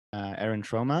Aaron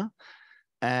Troma,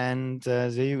 and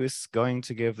Ziyu is going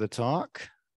to give the talk.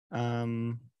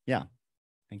 Yeah,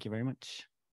 thank you very much.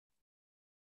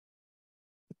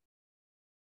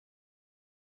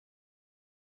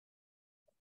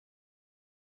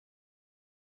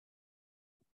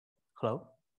 Hello.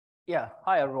 Yeah,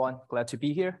 hi everyone, glad to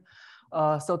be here.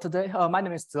 So today, my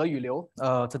name is Zeyu Liu.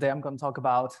 Today I'm going to talk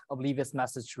about oblivious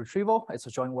message retrieval. It's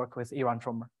a joint work with Aaron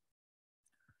Troma.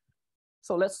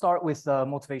 So let's start with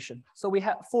motivation. So we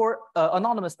have for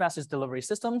anonymous message delivery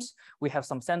systems, we have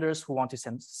some senders who want to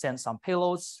send some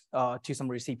payloads to some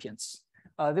recipients.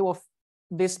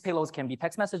 These payloads can be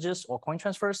text messages or coin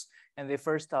transfers, and they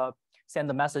first send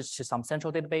the message to some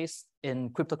central database. In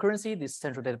cryptocurrency, this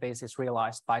central database is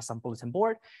realized by some bulletin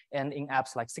board, and in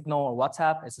apps like Signal or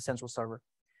WhatsApp, it's a central server.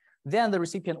 Then the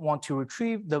recipient wants to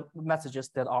retrieve the messages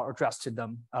that are addressed to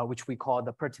them, which we call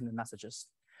the pertinent messages.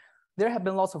 There have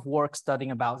been lots of work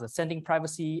studying about the sending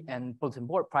privacy and bulletin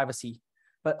board privacy,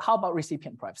 but how about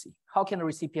recipient privacy? How can a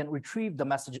recipient retrieve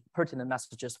the pertinent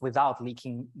messages without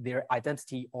leaking their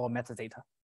identity or metadata?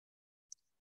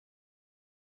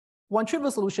 One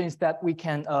trivial solution is that we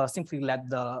can simply let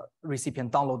the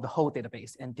recipient download the whole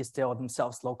database and distill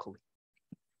themselves locally.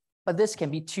 But this can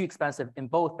be too expensive in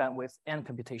both bandwidth and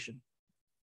computation.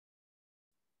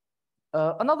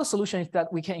 Another solution is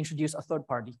that we can introduce a third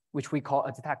party, which we call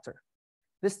a detector.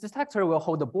 This detector will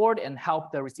hold the board and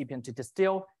help the recipient to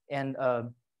distill and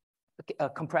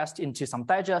compressed into some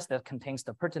digest that contains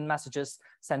the pertinent messages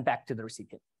sent back to the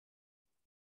recipient.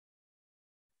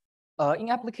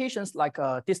 In applications like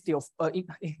Zcash,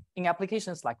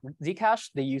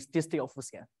 they use distill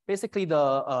full-scan. Basically,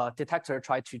 the detector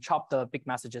tries to chop the big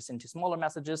messages into smaller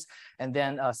messages and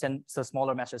then send the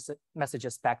smaller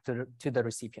messages back to the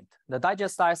recipient. The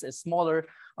digest size is smaller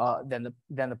than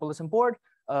the bulletin board,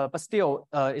 but still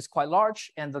it's quite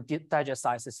large, and the digest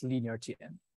size is linear to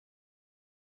n.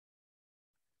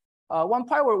 One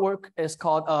prior work is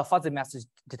called fuzzy message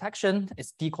detection.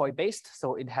 It's decoy-based,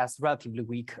 so it has relatively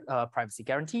weak privacy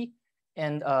guarantee.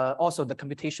 And also the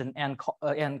computation and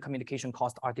communication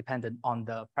costs are dependent on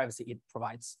the privacy it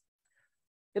provides.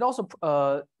 It also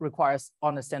requires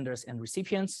honest senders and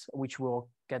recipients, which we'll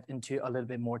get into a little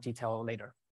bit more detail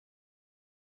later.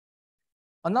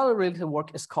 Another related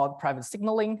work is called private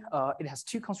signaling. It has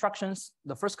two constructions.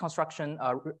 The first construction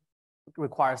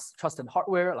requires trusted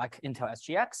hardware like Intel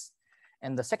SGX.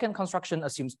 And the second construction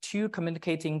assumes two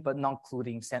communicating but not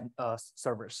including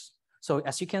servers. So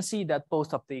as you can see that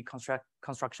both of the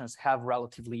constructions have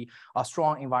relatively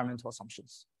strong environmental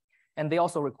assumptions. And they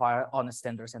also require honest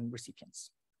senders and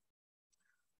recipients.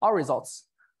 Our results.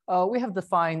 We have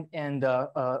defined and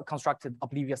constructed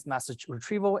oblivious message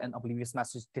retrieval and oblivious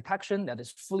message detection that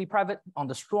is fully private on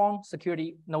the strong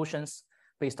security notions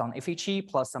based on FHE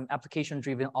plus some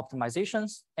application-driven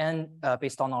optimizations, and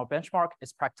based on our benchmark,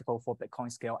 it's practical for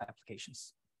Bitcoin scale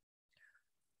applications.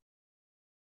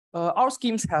 Our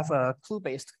schemes have a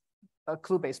clue-based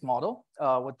model.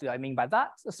 What do I mean by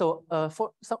that? So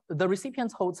the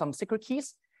recipients hold some secret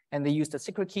keys, and they use the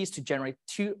secret keys to generate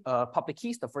two public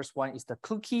keys. The first one is the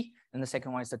clue key, and the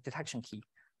second one is the detection key.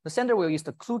 The sender will use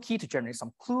the clue key to generate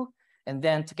some clue, and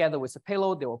then together with the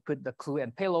payload, they will put the clue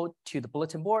and payload to the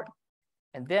bulletin board.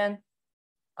 And then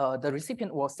the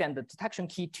recipient will send the detection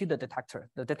key to the detector.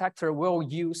 The detector will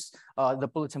use the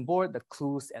bulletin board, the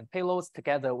clues and payloads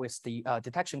together with the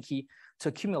detection key to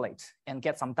accumulate and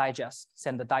get some digest,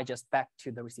 send the digest back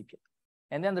to the recipient.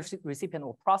 And then the recipient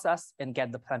will process and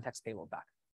get the plaintext payload back.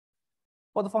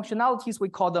 For the functionalities, we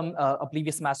call them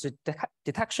oblivious message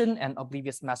detection and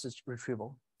oblivious message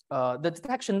retrieval. The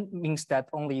detection means that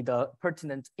only the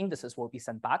pertinent indices will be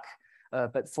sent back.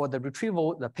 But for the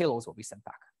retrieval, the payloads will be sent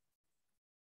back.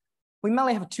 We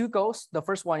mainly have two goals. The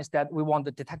first one is that we want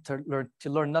the detector to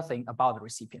learn nothing about the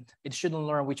recipient. It shouldn't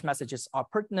learn which messages are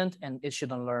pertinent, and it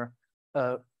shouldn't learn,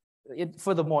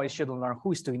 furthermore, it shouldn't learn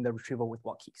who is doing the retrieval with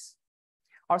what keys.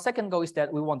 Our second goal is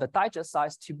that we want the digest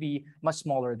size to be much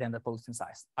smaller than the bulletin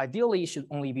size. Ideally, it should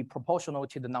only be proportional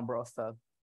to the number of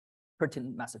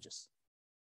pertinent messages.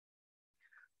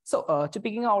 So to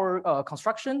begin our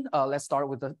construction, let's start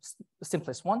with the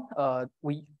simplest one.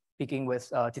 We begin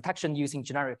with detection using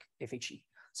generic FHE.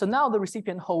 So now the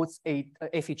recipient holds a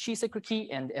FHE secret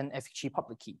key and an FHE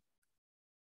public key.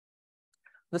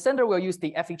 The sender will use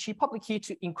the FHE public key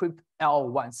to encrypt L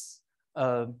once.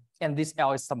 And this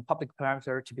L is some public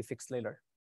parameter to be fixed later.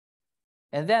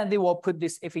 And then they will put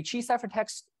this FHE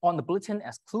ciphertext on the bulletin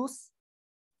as clues.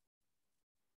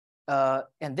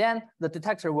 And then the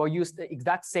detector will use the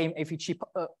exact same FHE,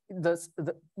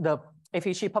 the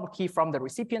FHE public key from the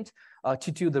recipient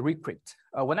to do the recrypt.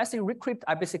 When I say recrypt,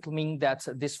 I basically mean that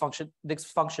this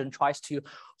function tries to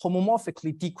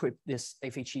homomorphically decrypt this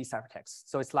FHE ciphertext.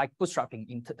 So it's like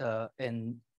bootstrapping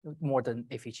in modern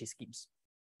FHE schemes.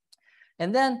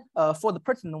 And then for the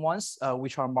pertinent ones,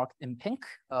 which are marked in pink,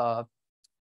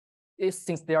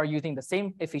 since they are using the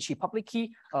same FHE public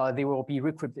key, they will be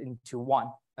recrypted into 1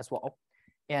 as well.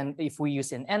 And if we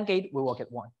use an AND gate, we will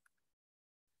get 1.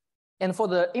 And for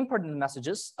the impertinent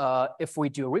messages, if we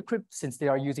do a recrypt, since they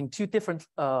are using 2 different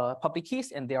public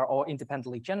keys and they are all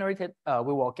independently generated,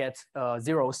 we will get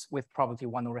zeros with probability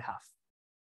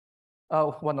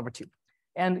 1/2.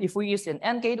 And if we use an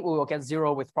AND gate, we will get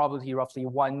 0 with probability roughly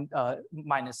 1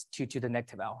 minus 2 to the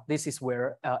negative L. This is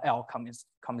where L comes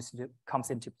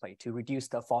into play to reduce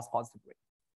the false positive rate.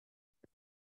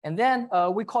 And then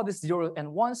we call this 0 and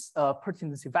 1s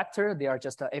pertinency vector. They are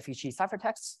just FHE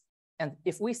ciphertexts. And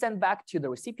if we send back to the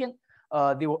recipient,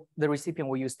 the recipient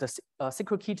will use the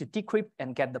secret key to decrypt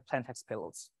and get the plaintext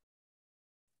payloads.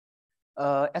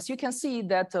 As you can see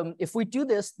that if we do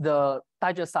this, the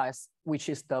digest size, which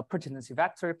is the pertinency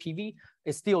vector PV,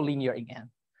 is still linear in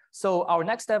N. So our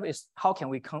next step is how can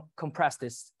we compress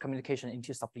this communication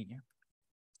into sublinear?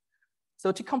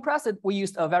 So to compress it, we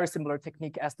used a very similar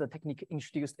technique as the technique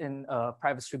introduced in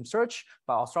private stream search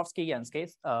by Ostrovsky and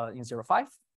Skaith in 05.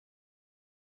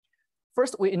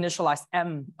 First, we initialize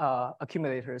M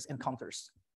accumulators and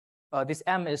counters. This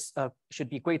M should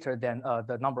be greater than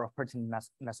the number of pertinent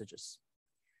messages.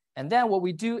 And then what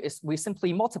we do is we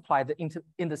simply multiply the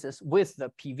indices with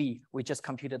the PV we just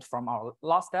computed from our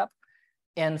last step.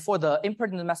 And for the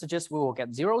impertinent messages, we will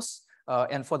get zeros.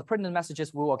 And for the pertinent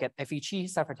messages, we will get FHE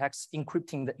ciphertext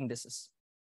encrypting the indices.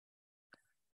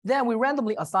 Then we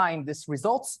randomly assign these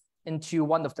results into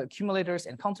one of the accumulators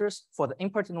and counters. For the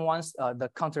impertinent ones, the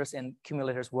counters and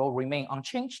accumulators will remain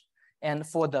unchanged. And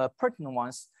for the pertinent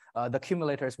ones, the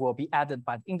accumulators will be added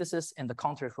by the indices and the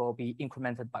counters will be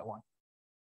incremented by 1.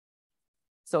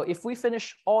 So if we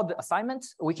finish all the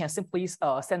assignments, we can simply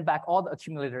send back all the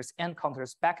accumulators and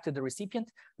counters back to the recipient.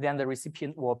 Then the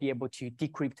recipient will be able to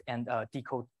decrypt and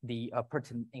decode the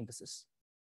pertinent indices.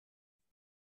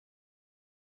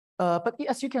 But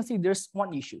as you can see, there's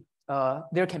one issue.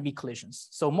 There can be collisions.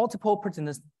 So multiple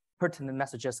pertinent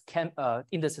messages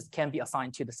indices can be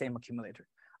assigned to the same accumulator.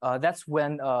 That's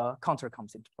when counter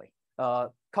comes into play.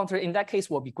 Counter in that case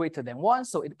will be greater than 1,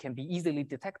 so it can be easily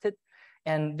detected.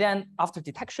 And then after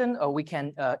detection, we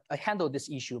can handle this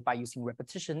issue by using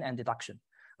repetition and deduction.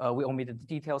 We omitted the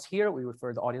details here. We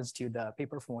refer the audience to the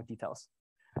paper for more details.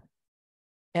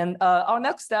 And our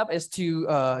next step is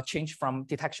to change from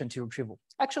detection to retrieval.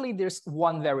 Actually, there's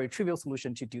one very trivial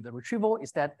solution to do the retrieval,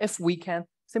 is that if we can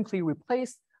simply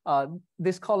replace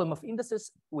this column of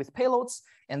indices with payloads,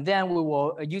 and then we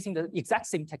will, using the exact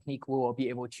same technique, we will be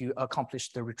able to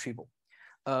accomplish the retrieval.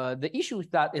 The issue with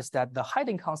that is that the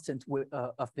hiding constant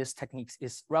of this techniques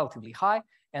is relatively high,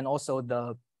 and also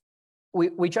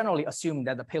we generally assume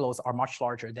that the payloads are much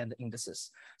larger than the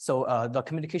indices. So the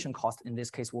communication cost in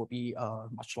this case will be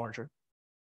much larger.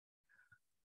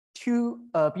 To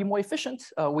be more efficient,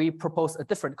 we propose a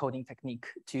different coding technique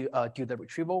to do the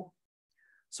retrieval.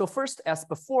 So first, as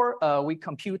before, we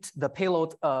compute the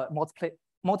payload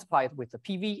multiply it with the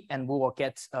PV, and we will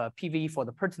get PV for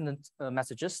the pertinent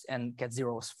messages and get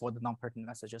zeros for the non-pertinent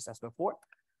messages as before.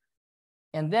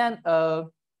 And then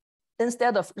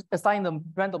instead of assigning them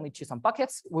randomly to some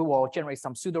buckets, we will generate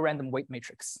some pseudo-random weight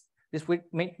matrix. This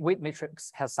weight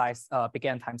matrix has size big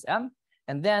N times M,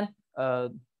 and then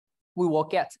we will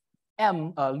get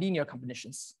M linear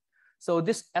combinations. So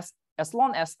this, as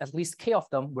long as at least K of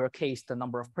them, where K is the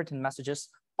number of pertinent messages,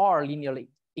 are linearly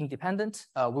independent,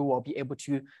 we will be able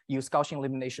to use Gaussian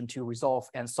elimination to resolve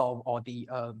and solve all the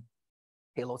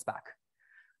payloads back.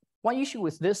 One issue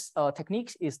with this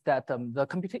technique is that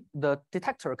the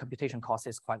detector computation cost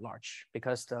is quite large,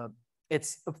 because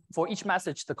it's for each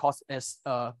message the cost is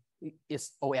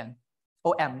OM,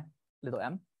 little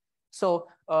m. So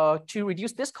to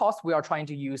reduce this cost, we are trying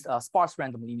to use sparse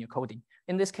random linear coding.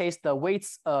 In this case, the weight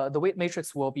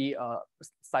matrix will be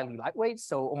slightly lightweight,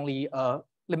 so only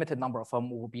limited number of them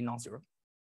will be non-zero.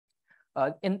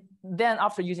 And then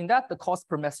after using that, the cost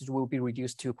per message will be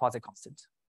reduced to quasi-constant.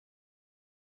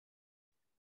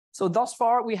 So thus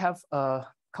far, we have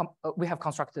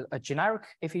constructed a generic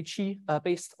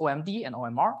FHE-based OMD and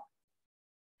OMR.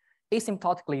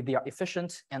 Asymptotically, they are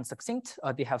efficient and succinct.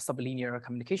 They have sublinear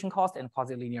communication cost and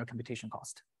quasi-linear computation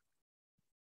cost.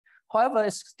 However,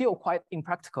 it's still quite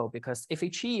impractical because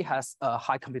FHE has a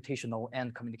high computational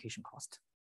and communication cost.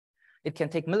 It can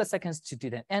take milliseconds to do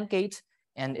the AND gate,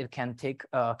 and it can take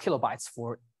kilobytes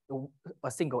for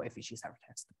a single FHE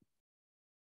ciphertext.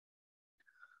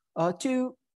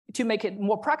 To make it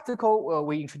more practical,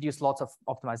 we introduced lots of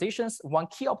optimizations. One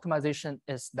key optimization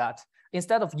is that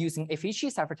instead of using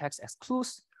FHE ciphertext as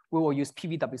clues, we will use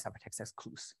PVW ciphertext as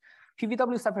clues.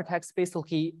 PVW ciphertext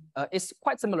basically is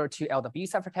quite similar to LWE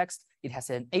ciphertext. It has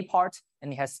an A part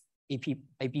and it has a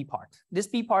B part. This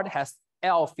B part has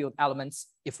L field elements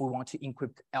if we want to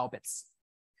encrypt L bits.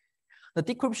 The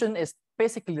decryption is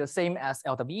basically the same as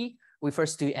LWE. We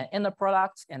first do an inner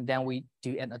product, and then we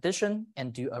do an addition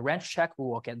and do a range check. We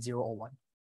will get 0 or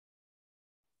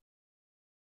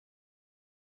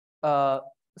 1.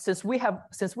 Since we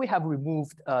have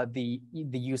removed the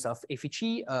use of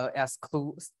FHE as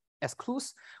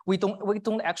clues, we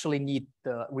don't actually need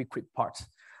the recrypt part.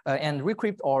 And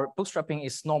recrypt or bootstrapping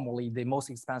is normally the most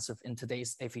expensive in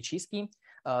today's FHE scheme.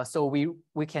 So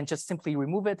we can just simply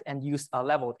remove it and use a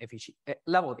leveled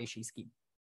HE scheme.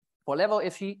 For leveled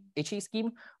HE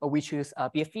scheme, we choose a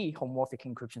BFE homomorphic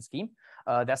encryption scheme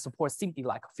that supports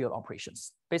SIMD-like field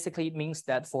operations. Basically, it means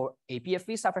that for a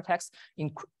BFE ciphertext,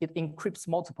 it encrypts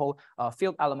multiple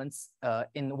field elements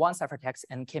in one ciphertext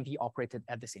and can be operated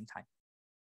at the same time.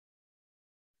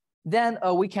 Then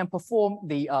we can perform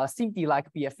the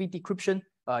SIMD-like BFE decryption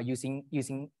using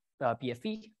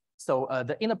BFE. So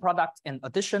the inner product and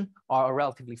addition are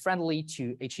relatively friendly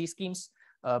to HE schemes,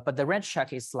 but the range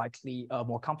check is slightly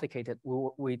more complicated.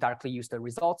 We directly use the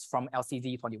results from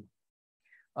LCZ21.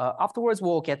 Afterwards,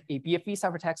 we'll get a BFE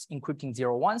ciphertext encrypting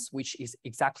 0-1s, which is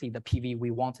exactly the PV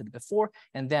we wanted before,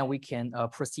 and then we can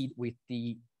proceed with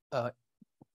the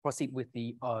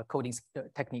coding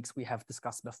techniques we have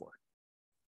discussed before.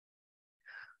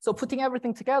 So putting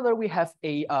everything together, we have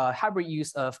a hybrid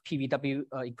use of PVW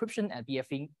encryption and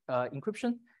BFE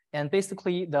encryption. And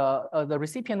basically, the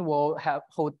recipient will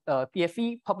hold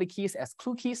BFE public keys as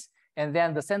clue keys, and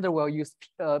then the sender will use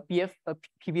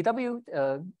PVW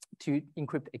to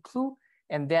encrypt a clue.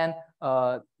 And then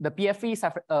the BFE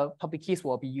public keys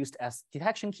will be used as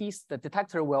detection keys. The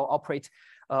detector will operate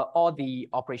all the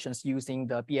operations using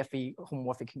the BFE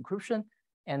homomorphic encryption,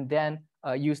 and then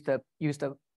use the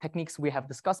techniques we have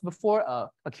discussed before,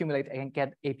 accumulate and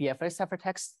get a BFE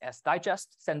ciphertext as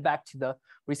digest, send back to the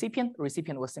recipient. The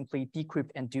recipient will simply decrypt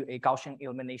and do a Gaussian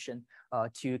elimination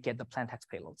to get the plaintext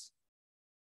payloads.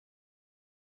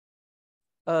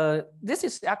 This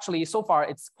is actually, so far,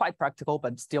 it's quite practical,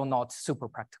 but still not super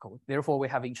practical. Therefore, we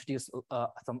have introduced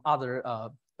some other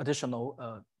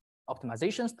additional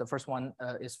optimizations. The first one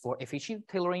is for FHE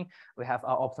tailoring. We have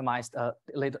optimized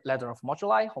ladder of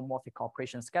moduli, homomorphic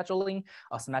operation scheduling,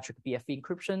 symmetric BFE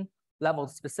encryption,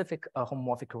 level-specific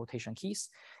homomorphic rotation keys.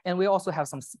 And we also have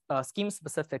some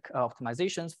scheme-specific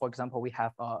optimizations. For example, we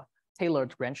have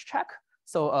tailored range check.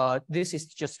 So this is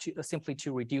just simply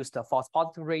to reduce the false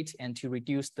positive rate and to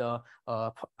reduce the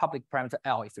public parameter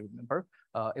L, if you remember.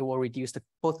 It will reduce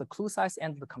both the clue size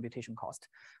and the computation cost.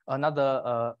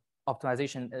 Another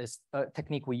optimization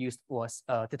technique we used was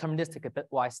deterministic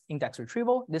bitwise index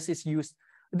retrieval. This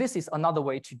is another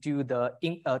way to do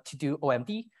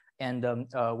OMD, and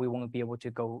we won't be able to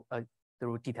go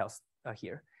through details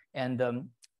here. And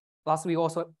lastly,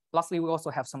 we also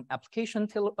have some application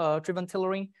driven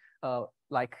tailoring,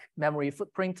 like memory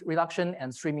footprint reduction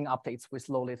and streaming updates with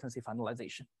low latency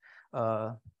finalization.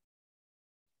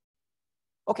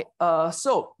 Okay,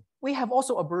 so we have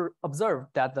also observed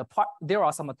that there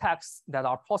are some attacks that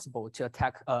are possible to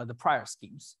attack the prior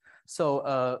schemes.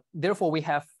 So therefore, we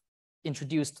have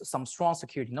introduced some strong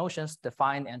security notions,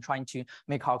 defined and trying to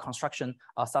make our construction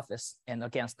suffice and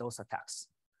against those attacks.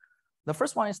 The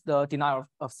first one is the denial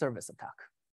of service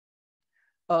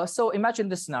attack. So imagine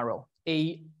this scenario.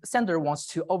 A sender wants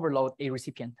to overload a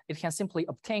recipient. It can simply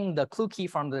obtain the clue key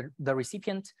from the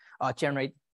recipient,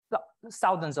 generate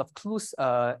thousands of clues,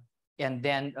 and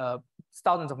then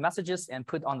thousands of messages and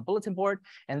put on the bulletin board.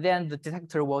 And then the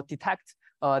detector will detect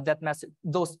that message,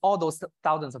 all those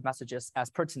thousands of messages as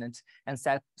pertinent and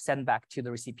send back to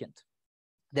the recipient.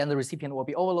 Then the recipient will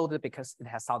be overloaded because it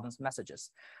has thousands of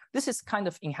messages. This is kind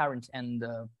of inherent and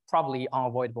probably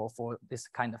unavoidable for this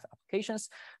kind of applications,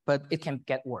 but it can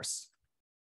get worse.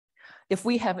 If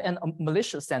we have a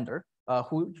malicious sender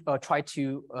who try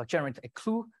to generate a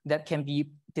clue that can be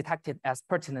detected as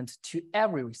pertinent to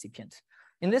every recipient.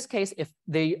 In this case, if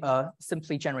they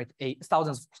simply generate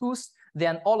thousands of clues,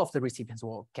 then all of the recipients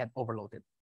will get overloaded.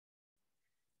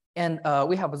 And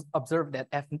we have observed that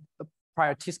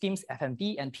prior two schemes,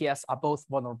 FMB and PS, are both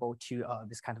vulnerable to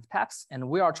this kind of attacks. And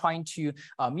we are trying to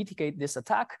mitigate this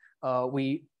attack.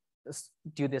 We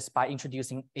do this by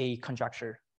introducing a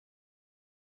conjecture.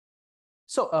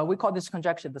 So we call this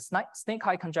conjecture the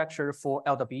snake-eye conjecture for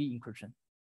LWE encryption.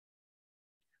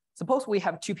 Suppose we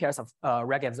have two pairs of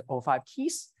regF05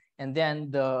 keys, and then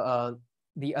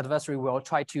the adversary will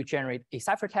try to generate a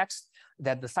ciphertext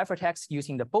that the ciphertext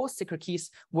using the both secret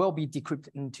keys will be decrypted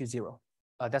into 0.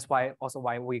 That's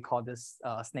why we call this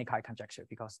snake-eye conjecture,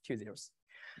 because 2 zeros.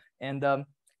 And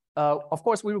of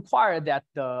course, we require that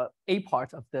the A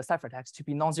part of the ciphertext to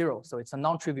be non-zero, so it's a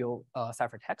non-trivial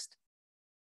ciphertext.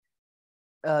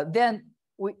 Then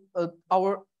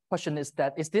our question is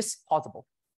that, is this possible?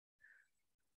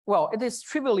 Well, it is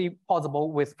trivially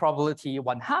possible with probability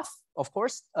 1/2, of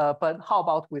course, but how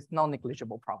about with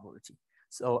non-negligible probability?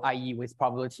 So i.e. with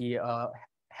probability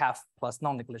half plus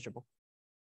non-negligible.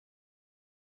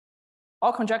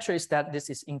 Our conjecture is that this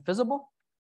is infeasible,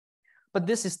 but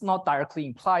this is not directly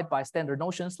implied by standard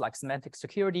notions like semantic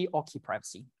security or key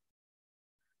privacy.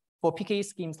 For PKE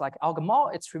schemes like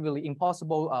AlgoMal, it's trivially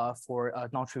impossible for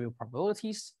non-trivial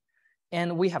probabilities.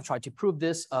 And we have tried to prove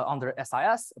this under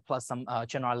SIS, plus some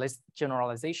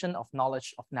generalization of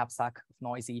knowledge of knapsack of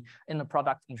noisy in a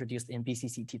product introduced in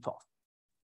BCC T12.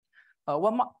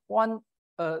 One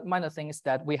minor thing is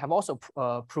that we have also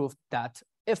proved that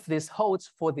if this holds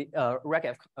for the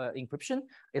regF encryption,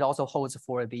 it also holds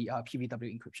for the PVW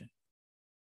encryption.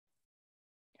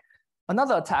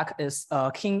 Another attack is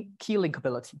key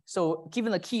linkability. So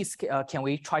given the keys, can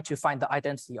we try to find the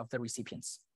identity of the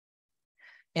recipients?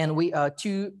 And we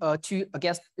to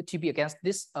be against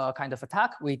this kind of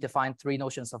attack, we define 3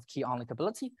 notions of key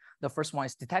unlinkability. The first one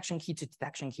is detection key to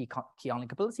detection key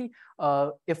unlinkability.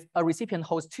 If a recipient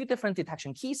holds 2 different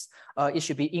detection keys, it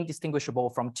should be indistinguishable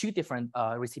from 2 different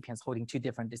recipients holding 2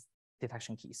 different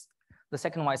detection keys. The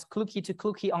second one is clue key to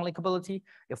clue key unlinkability.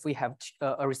 If we have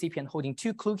a recipient holding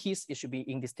 2 clue keys, it should be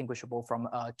indistinguishable from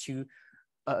two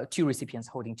recipients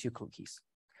holding 2 clue keys.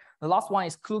 The last one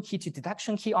is clue key to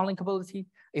detection key unlinkability.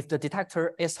 If the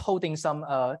detector is holding some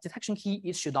detection key,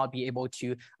 it should not be able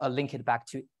to link it back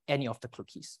to any of the clue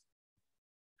keys.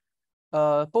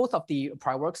 Both of the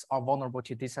prior works are vulnerable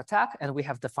to this attack, and we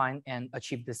have defined and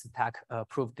achieved this attack,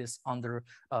 proved this under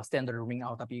standard ring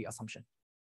LWE assumption.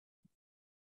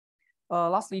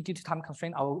 Lastly, due to time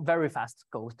constraint, I will very fast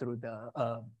go through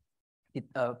the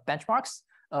benchmarks.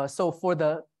 So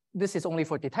for this is only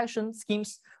for detection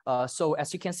schemes. So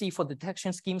as you can see, for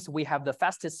detection schemes, we have the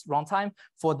fastest runtime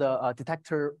for the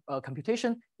detector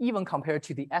computation, even compared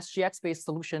to the SGX-based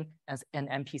solution and an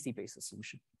MPC-based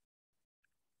solution.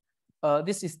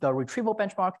 This is the retrieval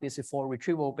benchmark. This is for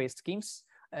retrieval-based schemes.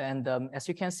 And as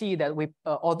you can see that we,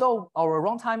 although our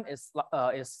runtime is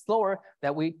slower,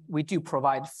 that we do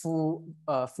provide full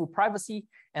privacy,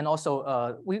 and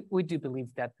also we do believe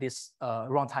that this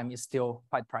runtime is still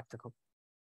quite practical.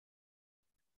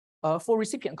 For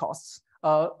recipient costs,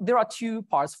 there are 2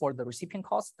 parts for the recipient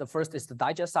cost. The first is the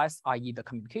digest size, i.e. the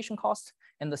communication cost,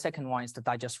 and the second one is the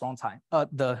digest runtime,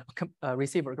 the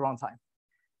receiver runtime.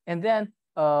 And then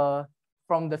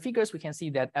from the figures, we can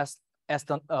see that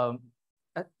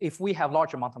if we have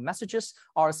large amount of messages,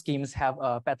 our schemes have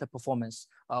better performance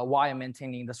while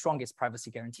maintaining the strongest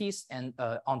privacy guarantees and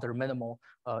under minimal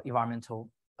environmental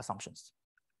assumptions.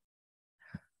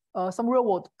 Some real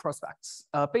world prospects.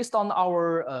 Based on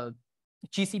our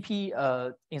GCP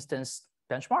instance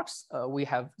benchmarks, we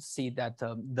have seen that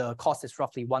the cost is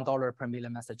roughly $1 per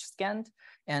million message scanned.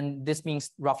 And this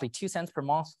means roughly 2 cents per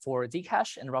month for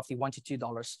Zcash and roughly $1 to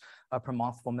 $2 per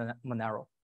month for Monero.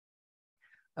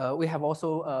 We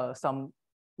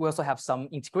also have some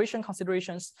integration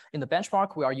considerations. In the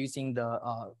benchmark, we are using the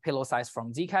payload size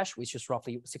from Zcash, which is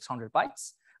roughly 600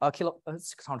 bytes,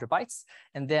 600 bytes.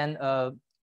 And then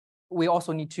we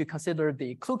also need to consider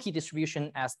the clue key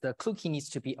distribution, as the clue key needs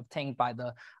to be obtained by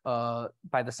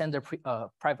the sender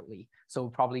privately. So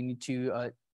probably need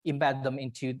to embed them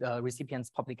into the recipient's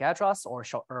public address or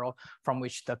short URL from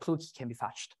which the clue key can be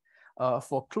fetched.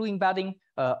 For clue embedding,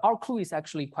 our clue is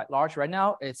actually quite large right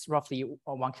now. It's roughly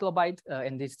 1 kilobyte,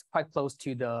 and it's quite close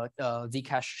to the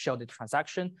Zcash shielded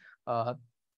transaction.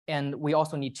 And we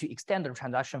also need to extend the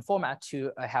transaction format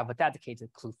to have a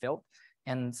dedicated clue field.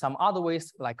 And some other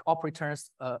ways, like operator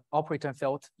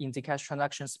field in Zcash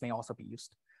transactions, may also be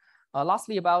used.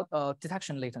 Lastly, about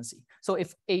detection latency. So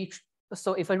if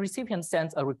a recipient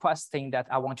sends a request saying that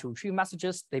I want to retrieve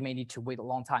messages, they may need to wait a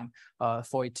long time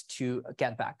for it to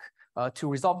get back. To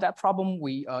resolve that problem,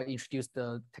 we introduced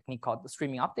the technique called the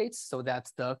streaming updates, so that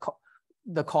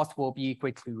the cost will be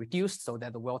greatly reduced, so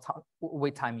that the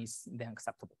wait time is then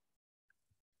acceptable.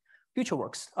 future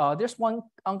works. There's one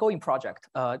ongoing project.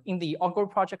 In the ongoing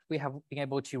project, we have been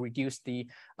able to reduce the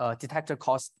detector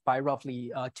cost by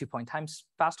roughly 2 times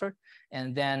faster.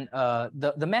 And then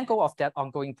the main goal of that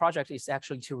ongoing project is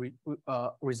actually to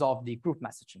resolve the group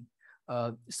messaging.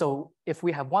 So if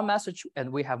we have one message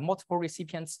and we have multiple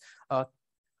recipients,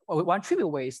 one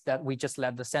trivial way is that we just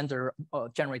let the sender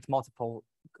generate multiple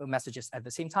messages at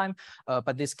the same time,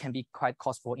 but this can be quite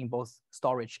costly in both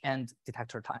storage and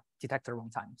detector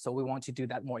runtime. So we want to do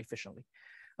that more efficiently.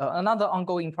 Another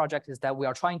ongoing project is that we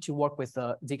are trying to work with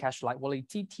the Zcash Light Wallet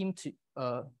D team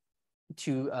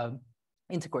to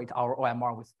integrate our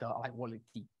OMR with the Light Wallet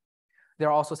D. There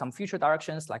are also some future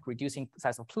directions like reducing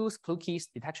size of clues, clue keys,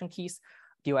 detection keys,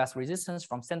 DOS resistance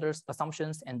from senders,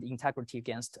 assumptions, and integrity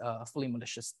against fully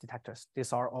malicious detectors.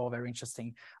 These are all very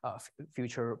interesting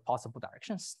future possible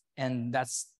directions. And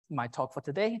that's my talk for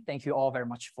today. Thank you all very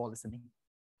much for listening.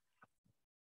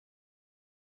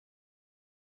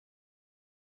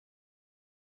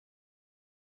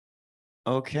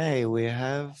 Okay, we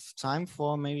have time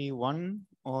for maybe one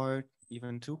or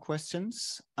even two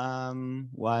questions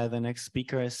while the next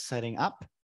speaker is setting up.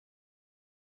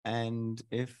 And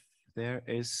if there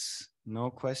is no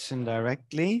question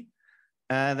directly,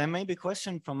 there may be a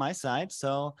question from my side.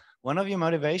 So one of your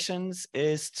motivations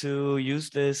is to use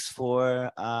this for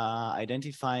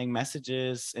identifying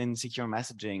messages in secure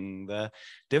messaging. The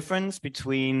difference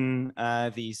between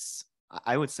these,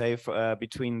 I would say,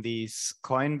 between these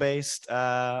coin-based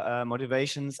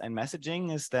motivations and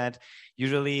messaging is that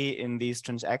usually in these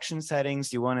transaction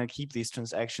settings, you want to keep these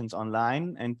transactions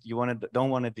online and you don't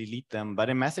want to delete them. But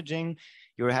in messaging,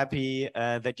 you're happy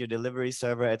that your delivery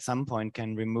server at some point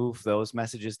can remove those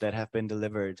messages that have been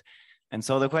delivered. And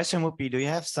so the question would be, do you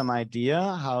have some idea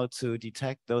how to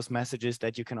detect those messages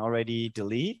that you can already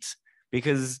delete?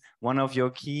 Because one of your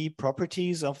key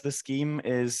properties of the scheme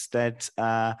is that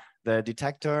the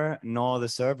detector nor the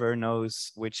server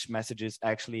knows which messages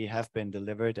actually have been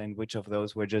delivered and which of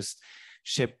those were just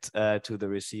shipped to the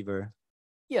receiver.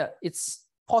 Yeah, it's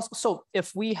possible. So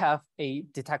if we have a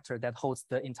detector that holds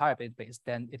the entire database,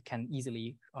 then it can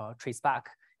easily trace back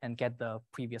and get the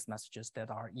previous messages that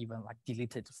are even like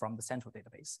deleted from the central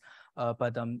database.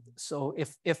 So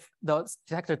if the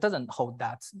detector doesn't hold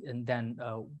that, and then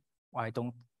I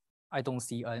don't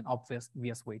see an obvious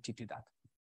way to do that.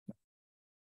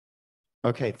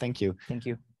 Okay, thank you. Thank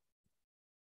you.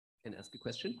 Can I ask a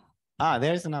question?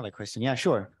 There's another question. Yeah,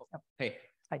 sure. Hey,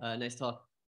 Hi. Nice talk.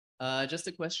 Just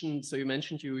a question. So you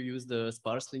mentioned you use the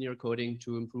sparse linear coding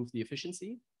to improve the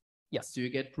efficiency. Yes. Do you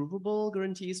get provable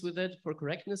guarantees with it for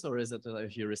correctness, or is it a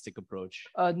heuristic approach?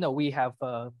 No, we have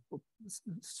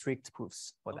strict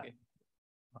proofs for that.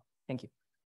 Thank you.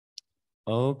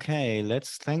 Okay,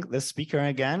 let's thank the speaker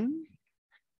again.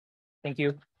 Thank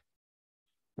you.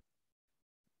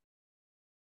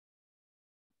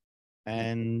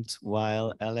 And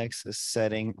while Alex is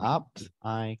setting up,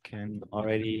 I can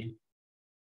already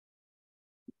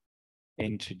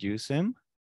introduce him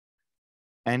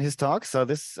and his talk. So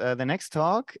this the next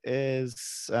talk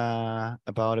is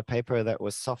about a paper that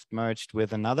was soft merged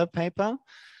with another paper.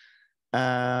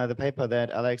 The paper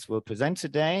that Alex will present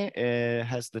today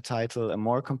has the title "A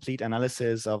More Complete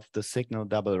Analysis of the Signal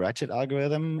Double Ratchet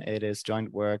Algorithm." It is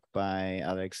joint work by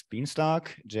Alex Beanstalk,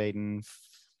 Jaden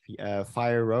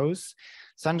Fire Rose,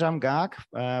 Sanjam Garg,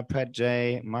 Prat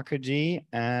J. Mukherjee,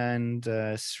 and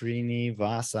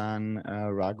Srinivasan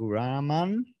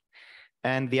Raghuraman.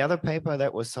 And the other paper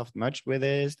that was soft merged with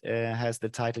it has the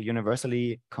title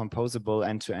 "Universally Composable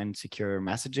End-to-End Secure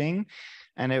Messaging."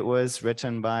 And it was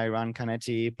written by Ran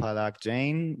Canetti, Palak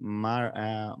Jain,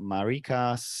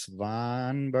 Marika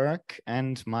Svanberg,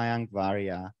 and Mayank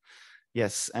Varia.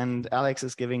 Yes, and Alex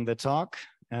is giving the talk.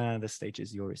 The stage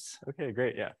is yours. Okay,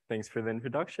 great. Yeah, thanks for the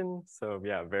introduction. So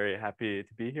yeah, very happy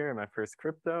to be here in my first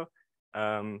crypto.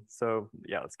 So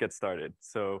yeah, let's get started.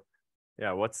 So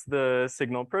yeah, what's the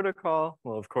Signal protocol?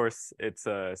 Well, of course, it's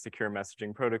a secure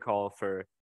messaging protocol for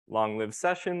long-lived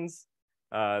sessions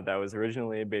that was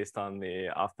originally based on the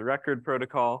off-the-record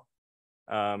protocol.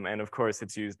 And of course,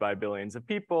 it's used by billions of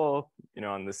people, you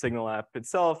know, on the Signal app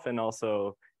itself, and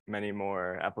also many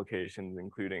more applications,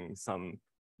 including some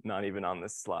not even on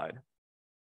this slide.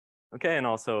 Okay, and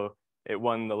also it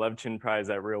won the Levchin Prize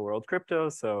at Real World Crypto,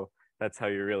 so that's how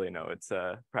you really know it's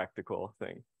a practical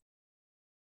thing.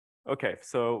 Okay,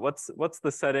 so what's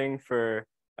the setting for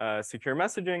secure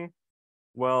messaging?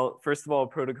 Well, first of all,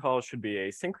 protocol should be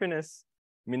asynchronous,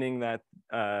 meaning that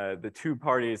the two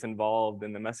parties involved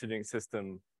in the messaging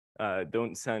system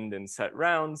don't send in set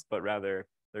rounds, but rather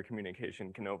their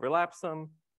communication can overlap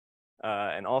some.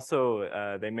 And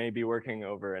also, they may be working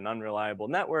over an unreliable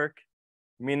network,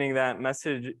 meaning that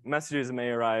messages may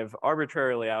arrive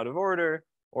arbitrarily out of order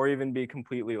or even be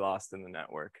completely lost in the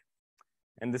network.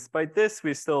 And despite this,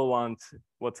 we still want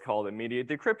what's called immediate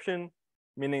decryption,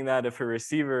 meaning that if a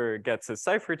receiver gets a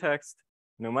ciphertext,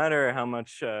 no matter how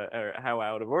much or how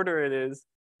out of order it is,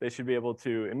 they should be able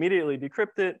to immediately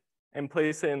decrypt it and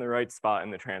place it in the right spot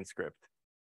in the transcript.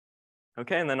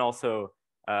 Okay, and then also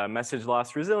message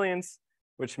loss resilience,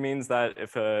 which means that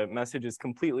if a message is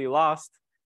completely lost,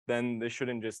 then this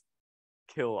shouldn't just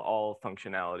kill all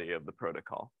functionality of the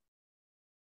protocol.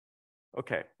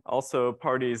 Okay, also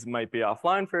parties might be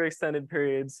offline for extended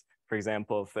periods. For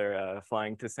example, if they're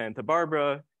flying to Santa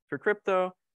Barbara for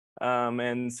crypto,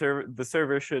 and the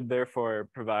server should therefore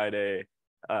provide a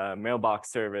mailbox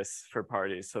service for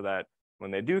parties so that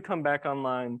when they do come back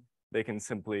online, they can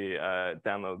simply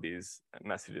download these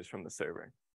messages from the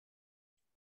server.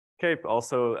 Okay,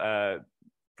 also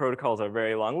protocols are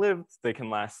very long-lived. They can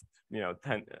last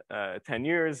 10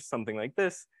 years, something like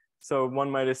this. So one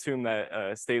might assume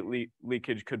that state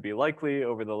leakage could be likely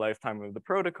over the lifetime of the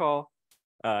protocol.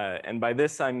 And by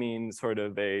this, I mean sort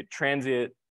of a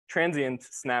transient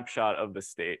snapshot of the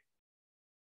state.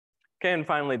 Okay, and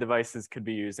finally, devices could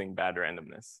be using bad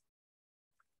randomness.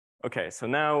 Okay, so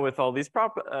now with all these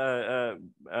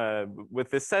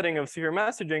with this setting of secure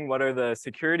messaging, what are the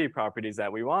security properties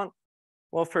that we want?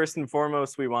 Well, first and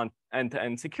foremost, we want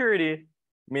end-to-end security,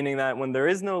 meaning that when there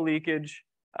is no leakage,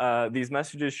 these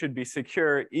messages should be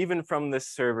secure even from this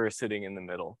server sitting in the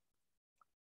middle.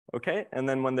 Okay, and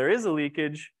then when there is a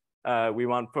leakage, we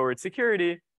want forward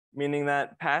security, meaning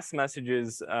that past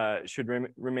messages should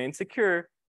remain secure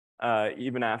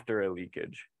even after a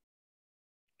leakage.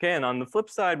 Okay, and on the flip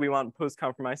side, we want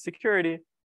post-compromise security,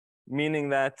 meaning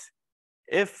that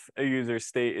if a user's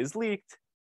state is leaked,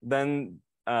 then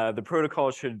the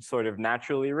protocol should sort of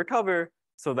naturally recover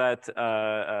so that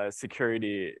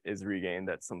security is regained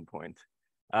at some point.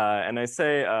 And I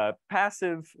say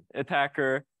passive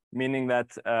attacker, meaning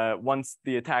that once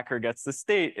the attacker gets the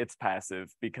state, it's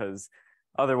passive, because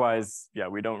otherwise, yeah,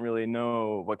 we don't really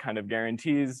know what kind of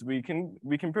guarantees we can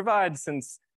provide,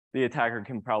 since the attacker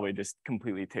can probably just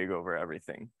completely take over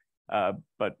everything.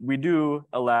 But we do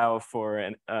allow for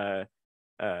an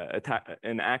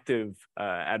active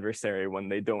adversary when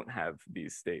they don't have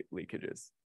these state leakages.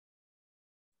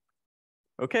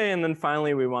 Okay, and then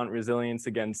finally, we want resilience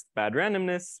against bad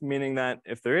randomness, meaning that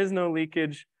if there is no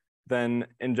leakage, then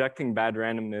injecting bad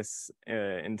randomness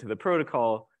into the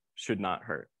protocol should not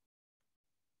hurt.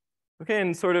 Okay,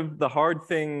 and sort of the hard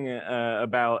thing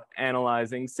about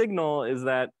analyzing signal is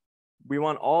that we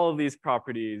want all of these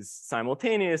properties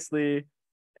simultaneously,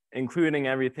 including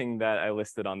everything that I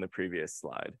listed on the previous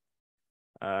slide.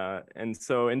 And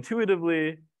so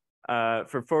intuitively,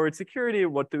 for forward security,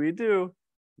 what do?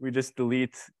 We just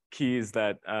delete keys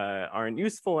that aren't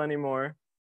useful anymore.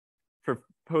 For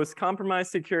post-compromise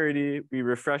security, we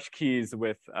refresh keys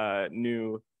with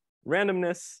new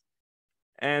randomness.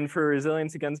 And for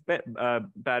resilience against bad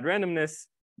randomness,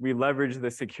 we leverage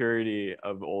the security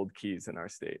of old keys in our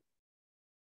state.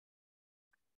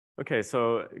 Okay,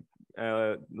 so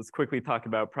let's quickly talk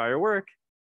about prior work.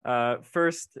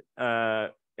 First,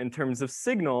 in terms of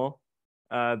signal,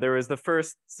 there was the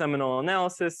first seminal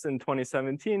analysis in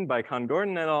 2017 by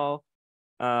Kahn-Gordon et al.,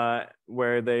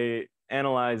 where they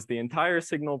analyzed the entire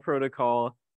signal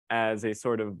protocol as a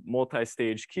sort of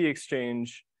multi-stage key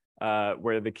exchange,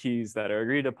 where the keys that are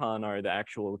agreed upon are the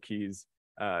actual keys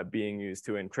being used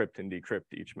to encrypt and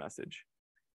decrypt each message.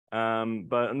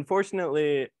 But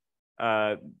unfortunately,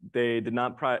 they did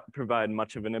not provide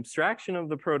much of an abstraction of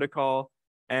the protocol,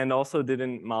 and also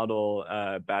didn't model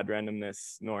bad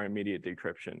randomness nor immediate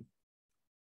decryption.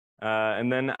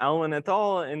 And then Allen et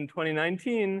al. In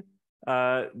 2019,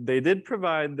 they did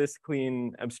provide this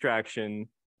clean abstraction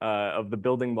of the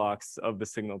building blocks of the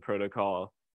signal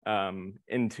protocol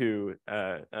into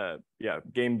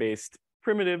game-based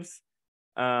primitives.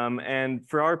 And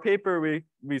for our paper,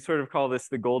 we sort of call this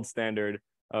the gold standard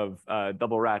of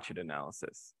double ratchet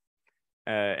analysis.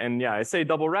 And yeah, I say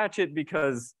double ratchet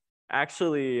because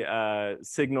actually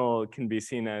signal can be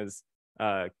seen as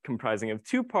comprising of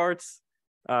two parts.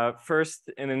 First,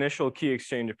 an initial key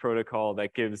exchange protocol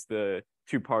that gives the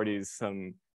two parties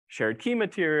some shared key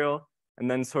material, and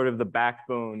then sort of the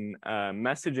backbone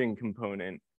messaging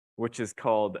component, which is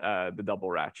called the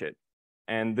double ratchet.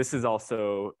 And this is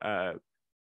also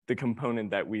the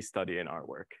component that we study in our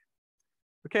work.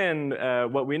 Okay,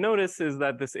 and what we notice is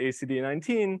that this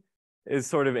ACD19 is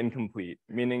sort of incomplete,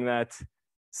 meaning that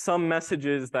some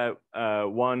messages that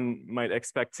one might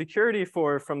expect security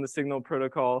for from the signal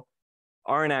protocol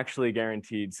aren't actually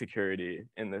guaranteed security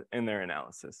in their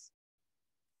analysis.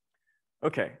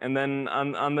 Okay, and then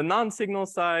on the non-signal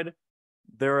side,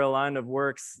 there are a line of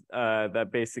works that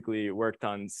basically worked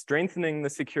on strengthening the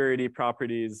security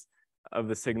properties of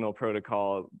the signal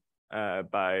protocol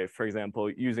by, for example,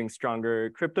 using stronger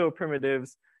crypto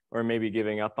primitives, or maybe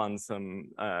giving up on some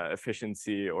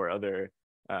efficiency or other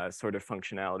sort of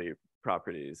functionality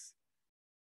properties.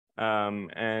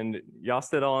 And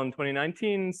Yost et al. In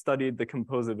 2019 studied the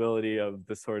composability of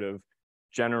the sort of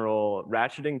general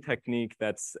ratcheting technique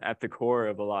that's at the core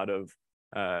of a lot of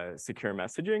secure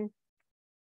messaging.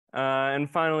 And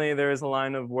finally, there is a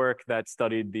line of work that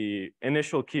studied the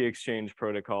initial key exchange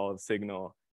protocol of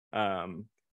Signal,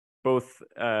 both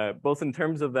in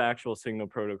terms of the actual Signal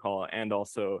protocol and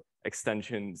also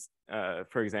extensions,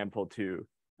 for example, to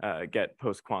get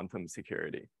post-quantum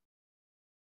security.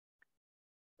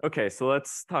 Okay, so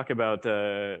let's talk about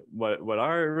what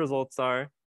our results are.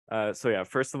 So yeah,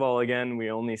 first of all, again,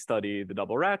 we only study the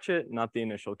double ratchet, not the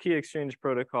initial key exchange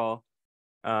protocol.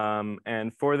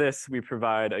 And for this, we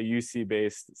provide a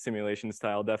UC-based simulation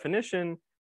style definition,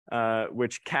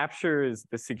 which captures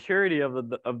the security of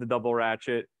the double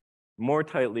ratchet more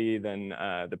tightly than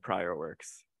the prior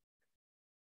works.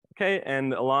 Okay,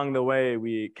 and along the way,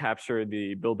 we capture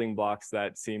the building blocks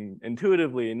that seem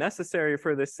intuitively necessary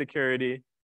for this security.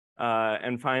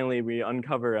 And finally, we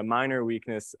uncover a minor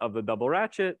weakness of the double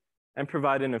ratchet and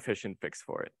provide an efficient fix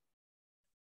for it.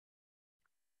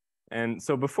 And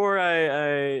so before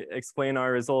I explain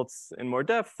our results in more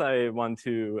depth, I want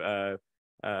to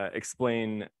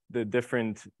explain the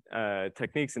different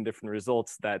techniques and different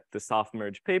results that the soft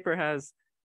merge paper has.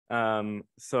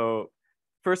 So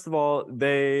first of all,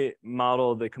 they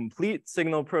model the complete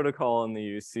signal protocol in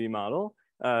the UC model.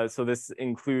 So this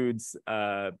includes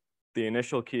the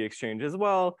initial key exchange as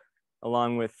well,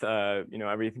 along with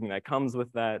everything that comes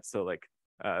with that. So like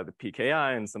the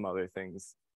PKI and some other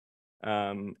things.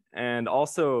 And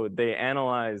also they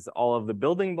analyze all of the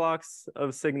building blocks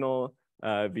of Signal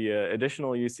via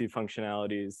additional UC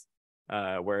functionalities,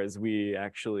 whereas we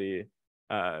actually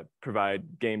provide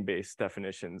game-based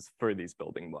definitions for these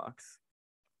building blocks.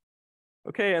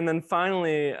 Okay, and then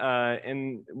finally,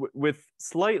 with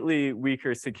slightly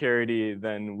weaker security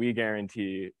than we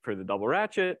guarantee for the double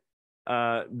ratchet,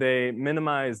 they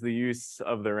minimize the use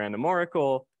of the random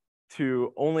oracle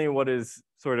to only what is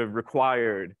sort of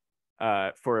required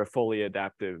for a fully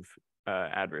adaptive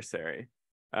adversary.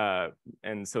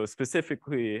 And so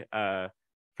specifically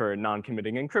for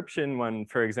non-committing encryption, when,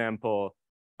 for example,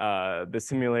 the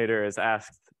simulator is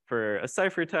asked for a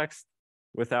ciphertext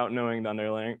without knowing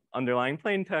the underlying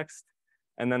plain text,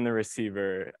 and then the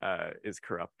receiver is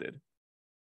corrupted.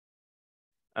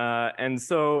 And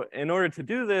so in order to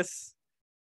do this,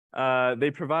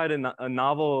 they provide a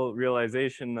novel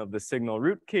realization of the signal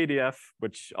root KDF,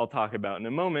 which I'll talk about in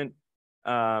a moment,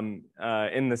 in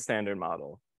the standard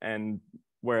model. And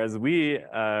whereas we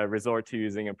resort to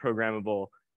using a programmable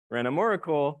random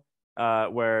oracle,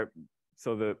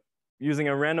 using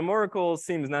a random oracle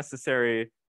seems necessary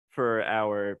for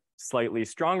our slightly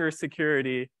stronger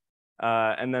security.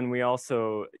 And then we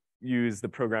also use the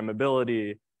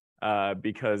programmability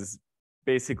because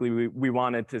basically we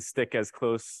wanted to stick as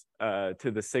close to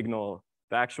the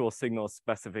actual signal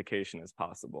specification as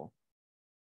possible.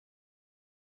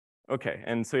 Okay,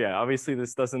 and so yeah, obviously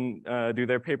this doesn't do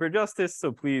their paper justice,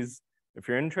 so please, if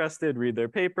you're interested, read their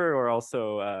paper or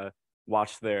also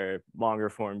watch their longer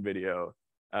form video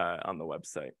on the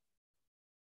website.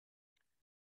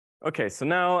 Okay, so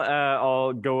now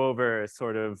I'll go over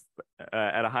sort of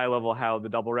at a high level how the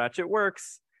double ratchet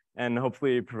works and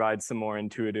hopefully provide some more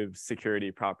intuitive security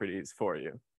properties for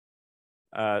you.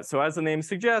 So as the name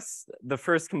suggests, the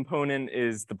first component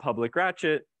is the public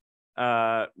ratchet,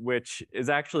 which is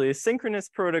actually a synchronous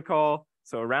protocol,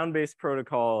 so a round-based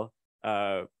protocol,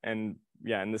 and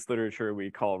yeah, in this literature we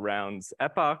call rounds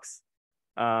epochs.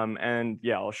 And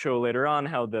yeah, I'll show later on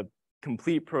how the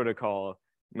complete protocol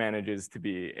manages to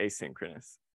be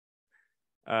asynchronous.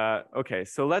 Okay,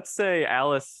 so let's say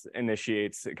Alice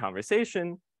initiates a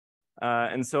conversation.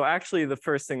 And so actually the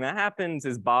first thing that happens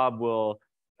is Bob will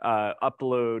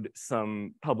upload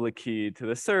some public key to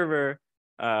the server,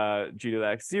 G to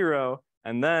the X0.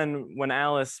 And then when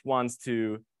Alice wants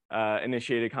to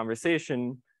initiate a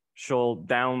conversation, she'll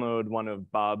download one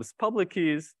of Bob's public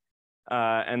keys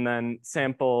and then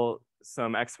sample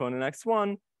some exponent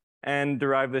x1 and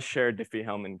derive the shared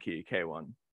Diffie-Hellman key, K1.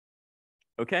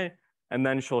 Okay, and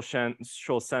then she'll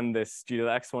send this G to the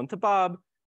X1 to Bob.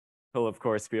 He'll, of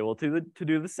course, be able to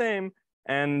do the same.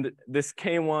 And this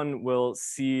K1 will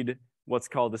seed what's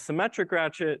called a symmetric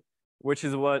ratchet, which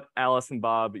is what Alice and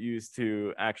Bob used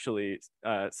to actually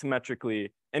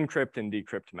symmetrically encrypt and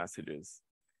decrypt messages.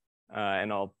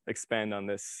 And I'll expand on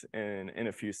this in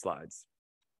a few slides.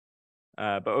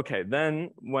 But okay,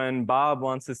 then when Bob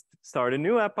wants to start a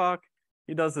new epoch,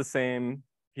 he does the same.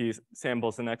 He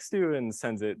samples an X2 and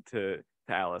sends it to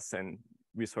Alice, and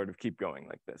we sort of keep going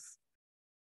like this.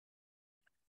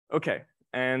 Okay,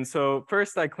 and so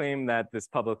first I claim that this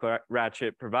public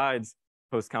ratchet provides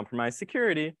post-compromise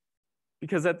security,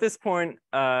 because at this point,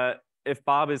 if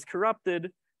Bob is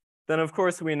corrupted, then of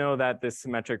course we know that this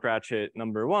symmetric ratchet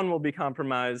number 1 will be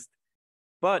compromised.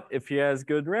 But if he has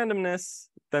good randomness,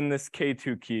 then this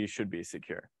K2 key should be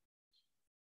secure.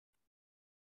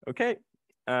 Okay,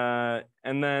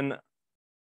 and then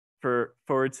for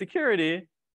forward security,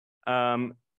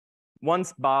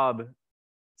 once Bob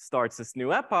starts this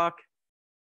new epoch,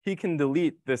 he can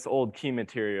delete this old key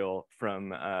material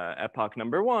from epoch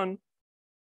number 1,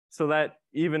 so that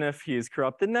even if he is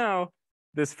corrupted now,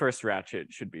 this first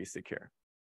ratchet should be secure.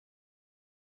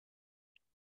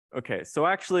 Okay, so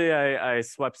actually I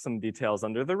swept some details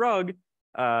under the rug.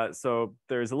 So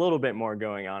there's a little bit more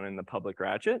going on in the public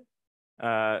ratchet.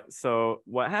 So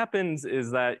what happens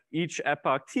is that each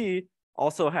epoch T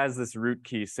also has this root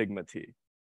key sigma T.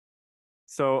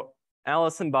 So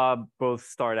Alice and Bob both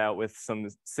start out with some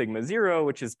sigma 0,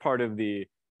 which is part of the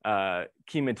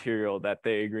key material that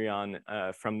they agree on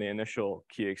from the initial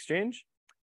key exchange.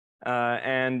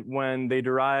 And when they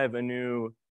derive a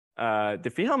new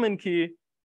Diffie-Hellman key,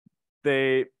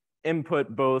 they input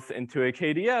both into a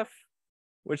KDF,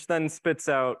 which then spits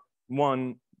out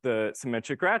the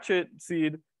symmetric ratchet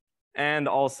seed, and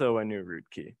also a new root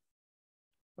key.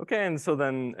 Okay, and so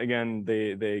then again,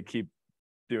 they keep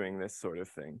doing this sort of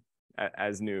thing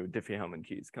as new Diffie-Hellman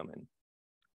keys come in.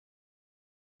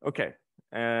 Okay,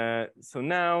 so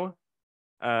now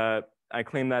I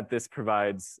claim that this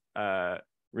provides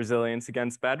resilience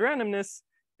against bad randomness,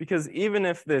 because even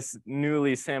if this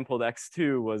newly sampled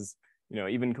X2 was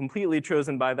even completely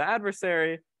chosen by the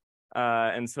adversary,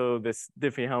 and so this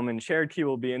Diffie-Hellman shared key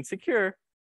will be insecure,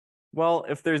 well,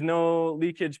 if there's no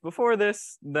leakage before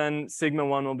this, then sigma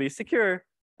 1 will be secure,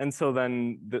 and so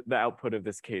then the output of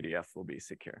this KDF will be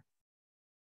secure.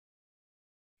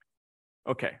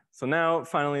 Okay, so now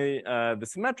finally the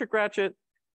symmetric ratchet.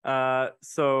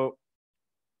 For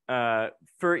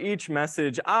each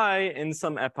message I in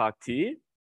some epoch T,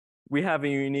 we have a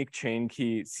unique chain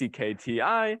key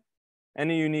CKTI and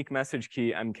a unique message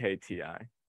key MKTI.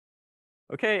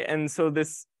 Okay, and so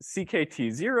this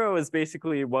CKT0 is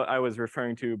basically what I was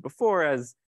referring to before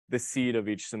as the seed of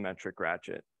each symmetric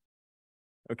ratchet.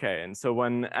 Okay, and so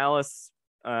when Alice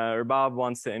or Bob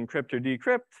wants to encrypt or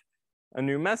decrypt a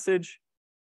new message,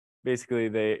 basically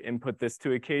they input this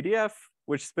to a KDF,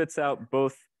 which spits out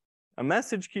both a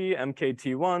message key,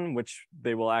 MKT1, which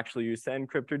they will actually use to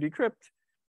encrypt or decrypt,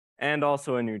 and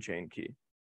also a new chain key.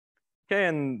 Okay,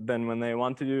 and then when they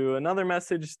want to do another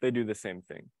message, they do the same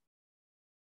thing.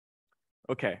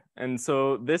 Okay, and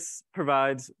so this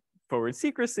provides forward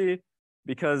secrecy,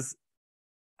 because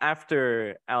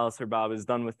after Alice or Bob is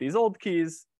done with these old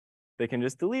keys, they can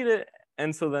just delete it,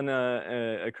 and so then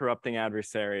a corrupting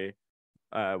adversary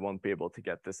won't be able to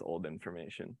get this old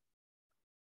information.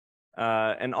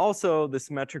 And also, the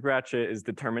symmetric ratchet is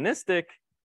deterministic,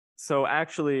 so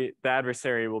actually the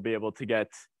adversary will be able to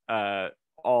get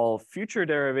all future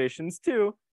derivations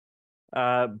too,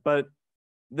 but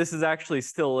this is actually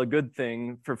still a good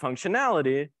thing for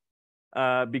functionality,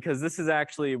 because this is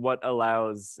actually what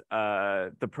allows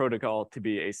the protocol to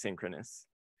be asynchronous.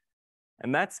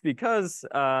 And that's because,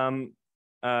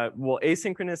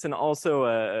 asynchronous and also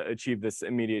achieve this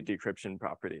immediate decryption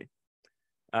property.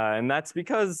 And that's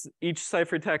because each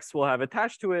ciphertext will have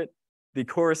attached to it the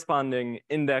corresponding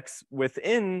index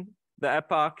within the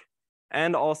epoch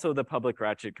and also the public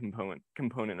ratchet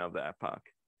component of the epoch.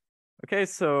 Okay,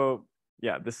 so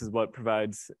yeah, this is what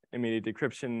provides immediate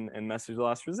decryption and message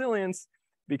loss resilience,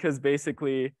 because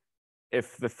basically,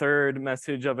 if the third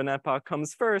message of an epoch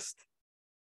comes first,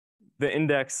 the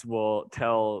index will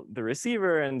tell the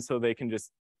receiver, and so they can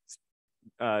just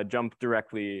jump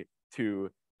directly to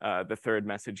the third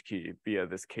message key via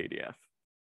this KDF.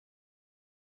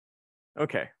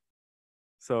 Okay,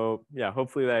 so yeah,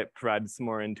 hopefully that provides some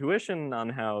more intuition on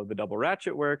how the double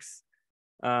ratchet works.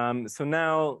 So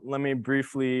now let me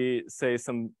briefly say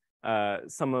some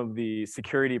of the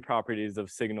security properties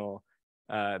of Signal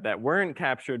that weren't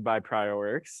captured by prior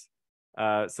works.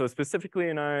 So specifically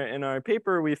in our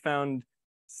paper, we found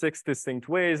 6 distinct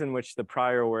ways in which the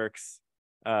prior works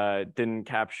didn't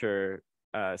capture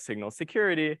Signal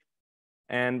security.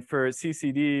 And for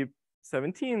CCD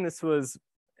 17, this was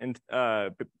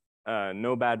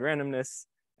no bad randomness,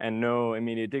 and no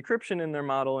immediate decryption in their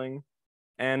modeling.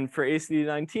 And for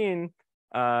ACD19,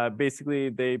 basically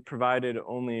they provided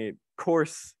only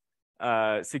coarse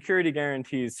security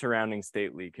guarantees surrounding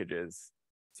state leakages.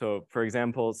 So for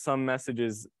example, some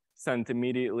messages sent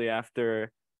immediately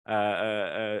after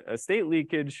a state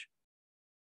leakage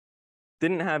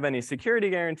didn't have any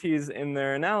security guarantees in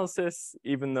their analysis,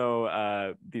 even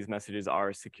though these messages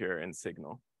are secure in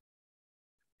Signal.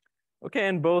 Okay,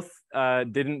 and both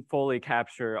didn't fully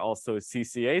capture also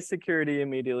CCA security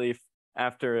immediately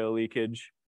after a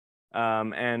leakage.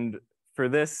 And for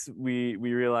this, we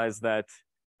realized that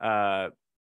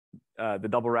the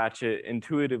double ratchet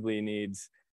intuitively needs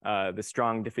the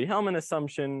strong Diffie-Hellman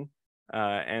assumption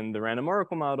and the random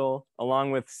oracle model,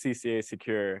 along with CCA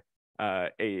secure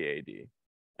AEAD.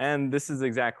 And this is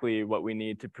exactly what we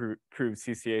need to prove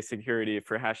CCA security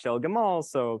for hashed El-Gamal,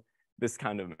 so this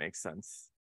kind of makes sense.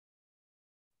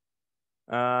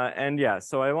 And yeah,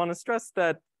 so I want to stress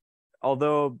that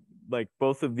although like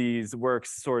both of these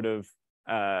works sort of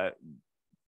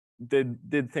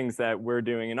did things that we're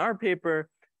doing in our paper,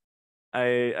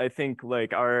 I think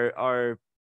like our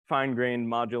fine-grained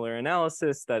modular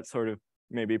analysis that sort of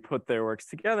maybe put their works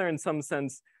together in some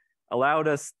sense allowed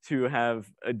us to have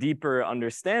a deeper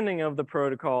understanding of the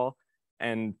protocol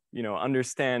and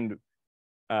understand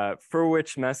for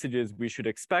which messages we should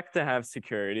expect to have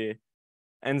security.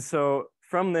 And so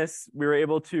from this, we were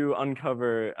able to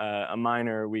uncover a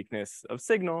minor weakness of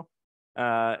Signal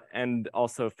and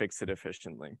also fix it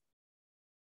efficiently.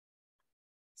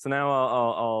 So now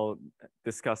I'll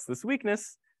discuss this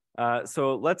weakness.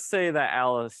 So let's say that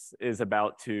Alice is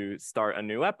about to start a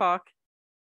new epoch.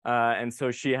 And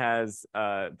so she has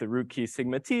the root key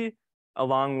sigma t,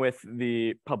 along with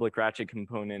the public ratchet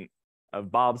component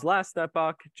of Bob's last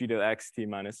epoch, g to the xt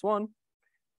minus 1.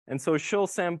 And so she'll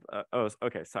sample,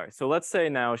 okay, sorry. So let's say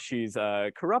now she's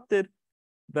corrupted.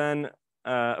 Then,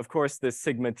 of course, this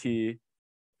sigma t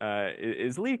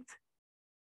is leaked.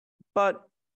 But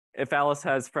if Alice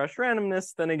has fresh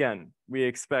randomness, then again, we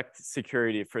expect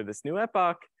security for this new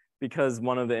epoch because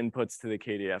one of the inputs to the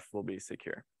KDF will be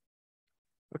secure.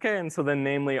 Okay, and so then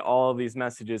namely all of these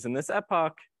messages in this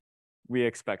epoch, we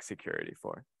expect security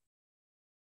for.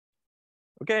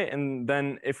 Okay, and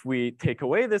then if we take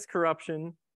away this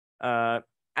corruption,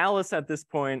 Alice at this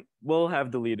point will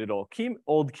have deleted old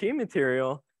key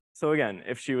material. So again,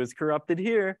 if she was corrupted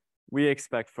here, we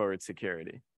expect forward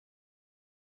security.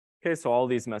 Okay, so all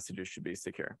these messages should be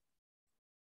secure.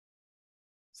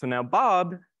 So now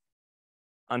Bob,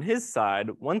 on his side,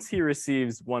 once he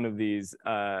receives one of these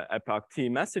epoch T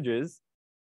messages,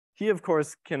 he of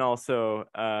course can also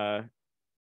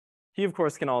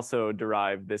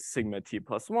derive this sigma T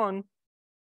plus 1.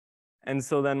 And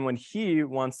so then when he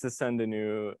wants to send a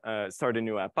new, start a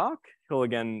new epoch, he'll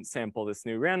again sample this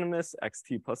new randomness,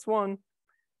 xt plus 1,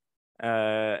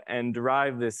 and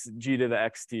derive this g to the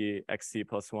xt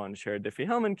plus 1 shared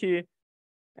Diffie-Hellman key,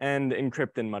 and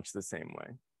encrypt in much the same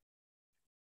way.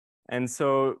 And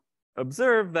so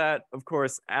observe that, of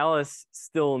course, Alice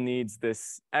still needs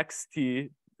this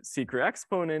xt secret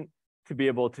exponent to be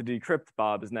able to decrypt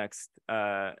Bob's next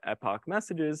epoch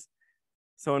messages.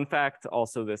 So in fact,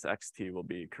 also this xt will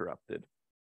be corrupted.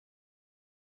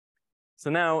 So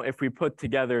now if we put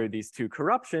together these two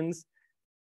corruptions,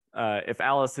 if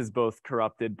Alice is both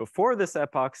corrupted before this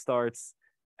epoch starts,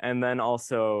 and then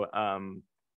also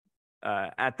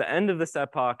at the end of this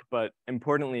epoch, but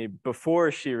importantly,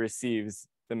 before she receives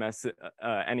the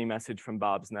any message from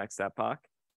Bob's next epoch,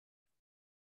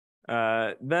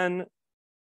 then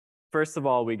first of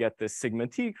all, we get this sigma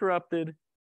t corrupted,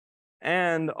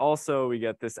 and also we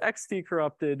get this xt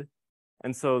corrupted,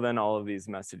 and so then all of these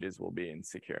messages will be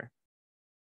insecure.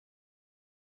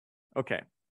 Okay,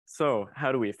 so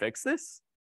how do we fix this?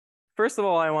 First of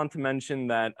all, I want to mention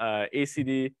that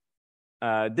ACD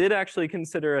did actually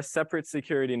consider a separate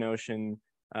security notion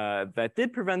that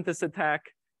did prevent this attack,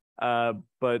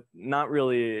 but not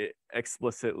really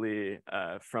explicitly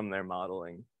from their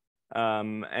modeling.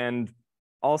 And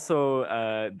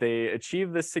also, they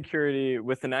achieved this security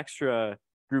with an extra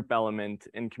group element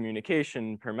in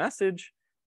communication per message,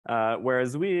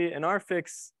 whereas we, in our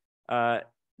fix,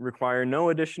 require no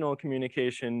additional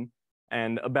communication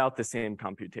and about the same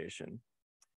computation.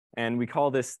 And we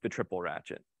call this the triple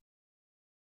ratchet.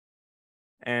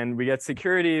 And we get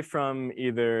security from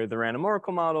either the random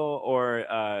oracle model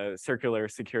or circular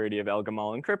security of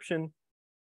El-Gamal encryption.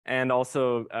 And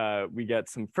also, we get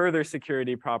some further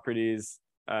security properties,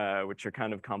 which are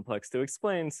kind of complex to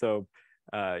explain. So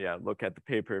yeah, look at the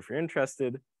paper if you're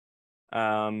interested.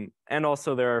 And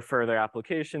also, there are further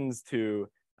applications to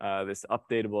this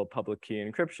updatable public key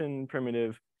encryption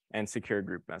primitive, and secure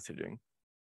group messaging.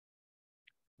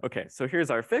 Okay, so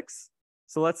here's our fix.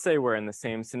 So let's say we're in the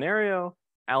same scenario.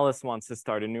 Alice wants to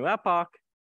start a new epoch.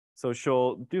 So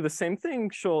she'll do the same thing.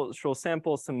 She'll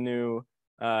sample some new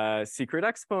secret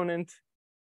exponent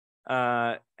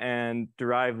and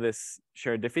derive this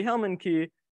shared Diffie-Hellman key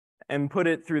and put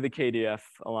it through the KDF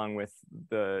along with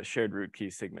the shared root key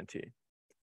sigma t.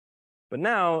 But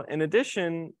now, in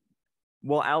addition,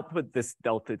 we'll output this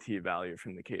delta t value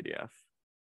from the KDF.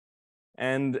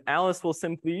 And Alice will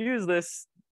simply use this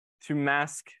to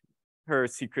mask her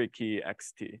secret key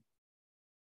xt.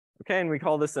 Okay, and we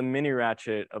call this a mini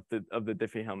ratchet of the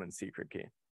Diffie-Hellman secret key.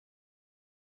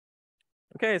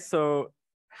 Okay, so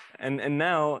and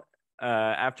now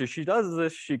after she does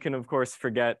this, she can of course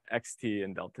forget xt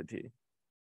and delta t.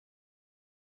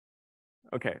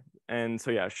 Okay, and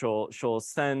so yeah, she'll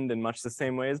send in much the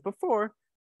same way as before,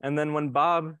 and then when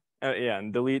Bob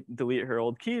and delete her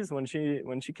old keys when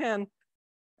she can,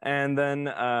 and then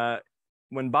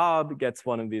when Bob gets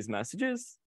one of these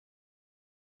messages,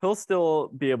 he'll still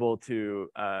be able to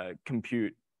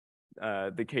compute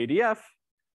the KDF.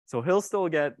 So he'll still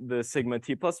get the sigma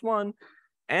t plus 1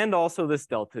 and also this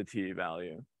delta t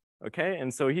value. Okay,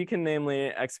 and so he can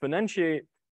namely exponentiate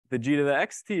the g to the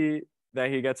xt that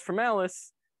he gets from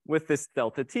Alice with this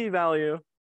delta t value.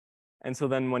 And so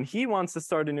then when he wants to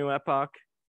start a new epoch,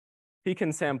 he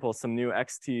can sample some new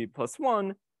xt plus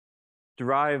 1,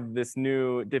 derive this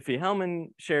new Diffie-Hellman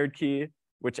shared key,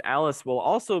 which Alice will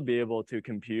also be able to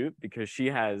compute because she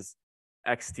has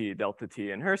xt delta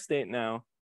t in her state now,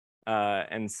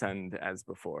 and send as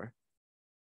before.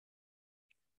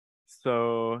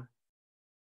 So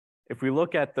if we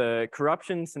look at the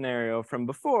corruption scenario from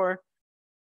before,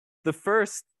 the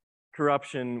first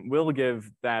corruption will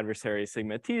give the adversary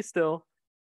sigma t still,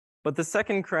 but the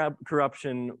second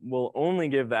corruption will only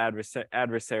give the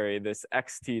adversary this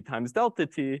xt times delta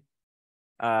t,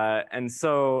 and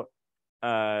so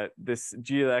this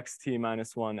g to the xt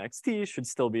minus 1 xt should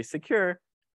still be secure,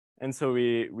 and so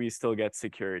we still get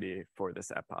security for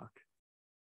this epoch.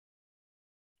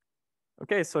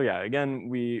 Okay, so yeah, again,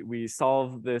 we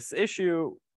solve this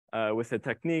issue with a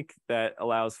technique that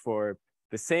allows for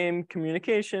the same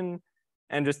communication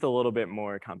and just a little bit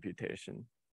more computation.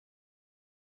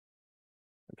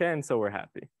 Okay, and so we're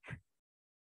happy.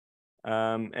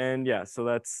 And yeah, so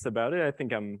that's about it. I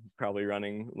think I'm probably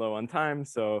running low on time.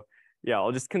 So yeah,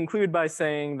 I'll just conclude by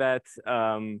saying that,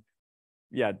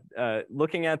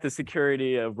 looking at the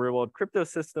security of real-world crypto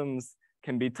systems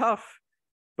can be tough,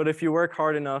 but if you work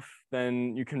hard enough,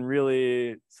 then you can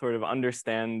really sort of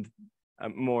understand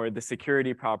more the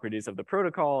security properties of the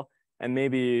protocol and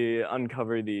maybe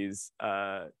uncover these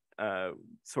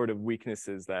sort of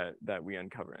weaknesses that we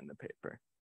uncover in the paper.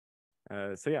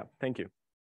 So yeah, thank you.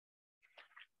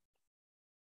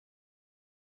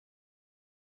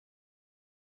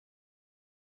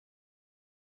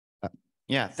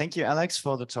 Yeah, thank you, Alex,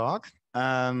 for the talk.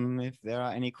 If there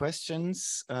are any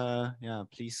questions, yeah,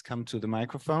 please come to the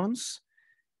microphones.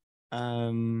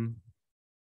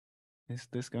 Is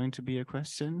this going to be a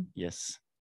question? Yes.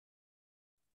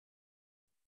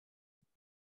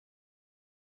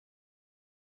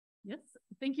 Yes,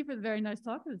 thank you for the very nice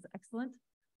talk. It was excellent.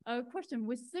 Question,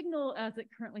 with Signal as it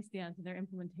currently stands in their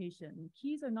implementation,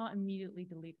 keys are not immediately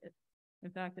deleted. In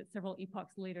fact, it's several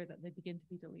epochs later that they begin to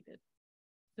be deleted.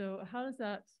 So how does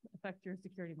that affect your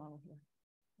security model here?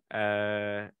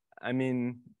 I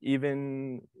mean,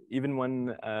 even when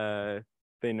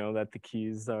they know that the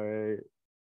keys are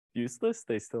useless,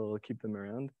 they still keep them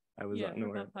around. I was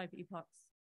unaware. For about 5 epochs.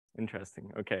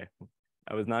 Interesting. Okay,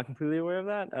 I was not completely aware of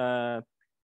that.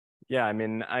 Yeah, I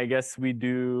mean, I guess we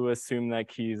do assume that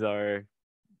keys are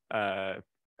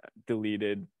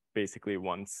deleted basically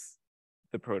once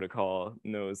the protocol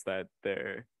knows that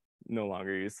they're no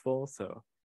longer useful. So,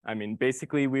 I mean,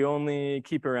 basically, we only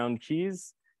keep around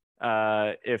keys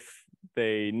if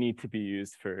they need to be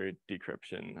used for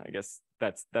decryption. I guess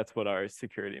that's what our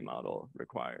security model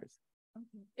requires.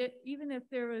 Okay. Even if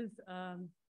there was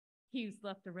keys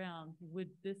left around, would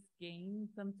this gain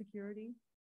some security?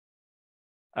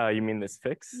 You mean this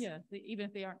fix? Yeah, even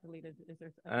if they aren't deleted, is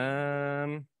there?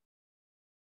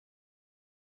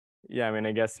 Yeah, I mean,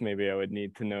 I guess maybe I would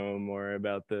need to know more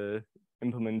about the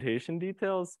implementation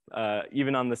details.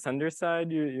 Even on the sender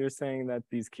side, you're saying that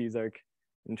these keys are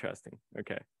interesting.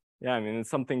 Okay. Yeah, I mean, it's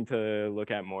something to look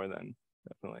at more then,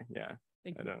 definitely. Yeah.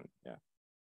 Thank you. Yeah.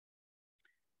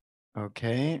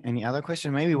 Okay, any other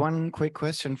question? Maybe one quick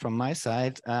question from my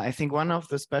side. I think one of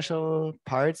the special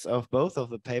parts of both of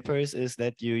the papers is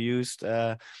that you used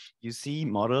UC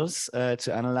models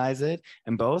to analyze it,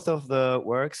 and both of the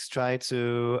works try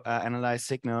to analyze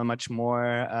signal much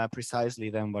more precisely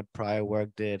than what prior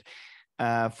work did.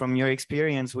 From your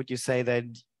experience, would you say that,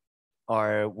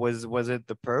 or was it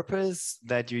the purpose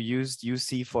that you used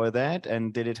UC for that,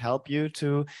 and did it help you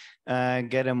to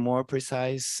get a more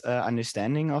precise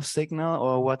understanding of signal,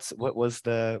 or what was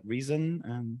the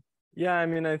reason? Yeah, I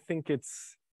mean, I think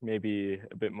it's maybe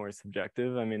a bit more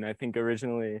subjective. I mean, I think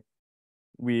originally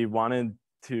we wanted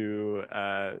to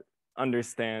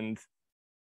understand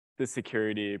the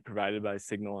security provided by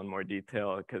signal in more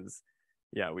detail, because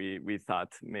yeah, we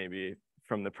thought maybe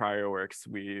from the prior works,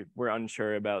 we were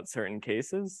unsure about certain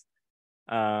cases.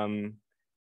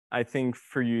 I think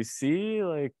for UC,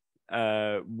 like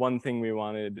one thing we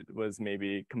wanted was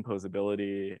maybe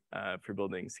composability for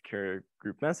building secure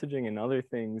group messaging and other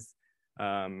things.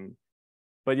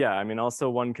 But yeah, I mean, also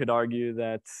one could argue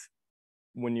that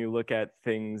when you look at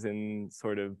things in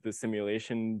sort of the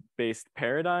simulation-based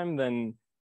paradigm, then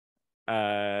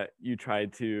you try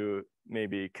to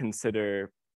maybe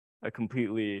consider a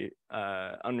completely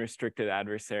unrestricted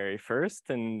adversary first,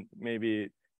 and maybe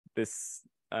this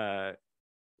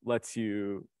lets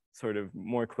you sort of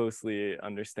more closely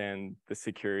understand the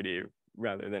security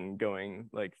rather than going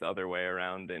like the other way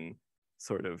around and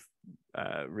sort of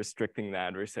restricting the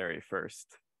adversary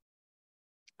first.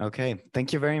 Okay,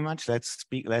 thank you very much. Let's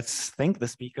thank the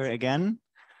speaker again.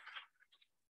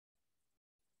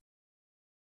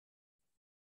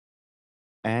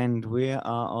 And we are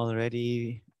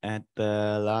already at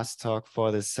the last talk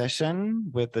for this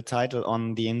session with the title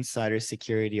on the insider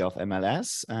security of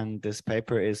MLS. And this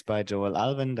paper is by Joel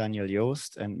Alvin, Daniel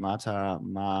Joost, and Marta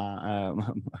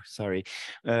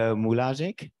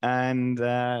Mulajic. And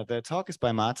the talk is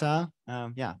by Marta.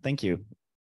 Yeah, thank you.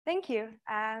 Thank you.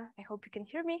 I hope you can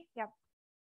hear me. Yeah.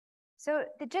 So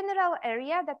the general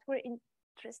area that we're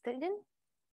interested in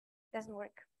doesn't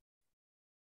work.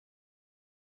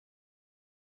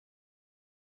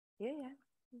 Yeah.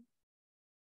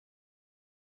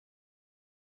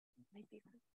 Maybe.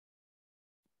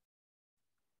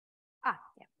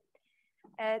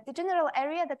 The general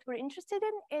area that we're interested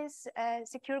in is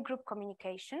secure group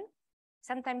communication,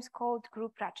 sometimes called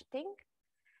group ratcheting.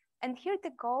 And here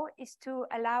the goal is to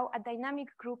allow a dynamic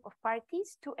group of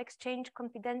parties to exchange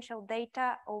confidential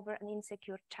data over an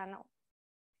insecure channel.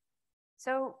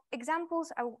 So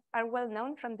examples are well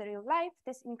known from the real life.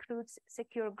 This includes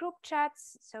secure group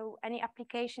chats. So any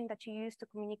application that you use to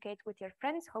communicate with your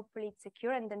friends, hopefully it's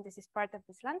secure, and then this is part of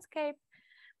this landscape.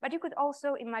 But you could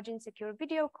also imagine secure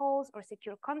video calls or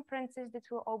secure conferences that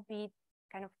will all be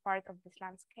kind of part of this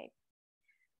landscape.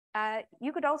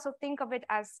 You could also think of it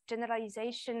as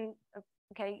generalization,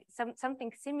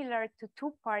 something similar to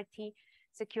two-party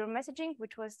secure messaging,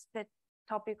 which was the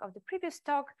topic of the previous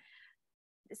talk.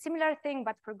 Similar thing,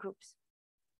 but for groups.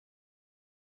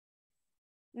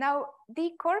 Now,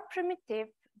 the core primitive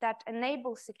that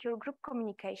enables secure group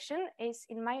communication is,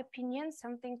 in my opinion,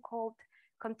 something called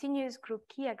Continuous Group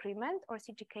Key Agreement, or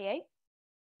CGKA.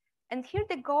 And here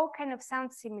the goal kind of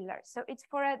sounds similar. So it's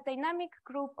for a dynamic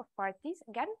group of parties,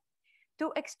 again,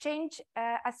 to exchange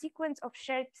a sequence of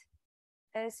shared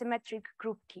symmetric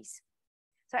group keys.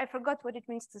 So I forgot what it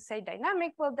means to say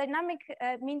dynamic. Well, dynamic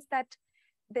means that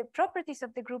the properties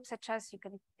of the group, such as you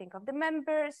can think of the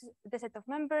members, the set of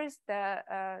members, the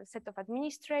set of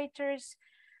administrators,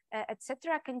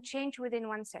 etc., can change within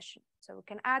one session. So we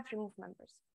can add, remove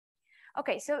members.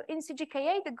 Okay, so in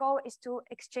CGKA, the goal is to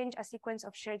exchange a sequence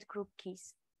of shared group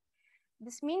keys.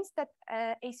 This means that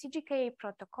a CGKA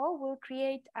protocol will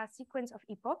create a sequence of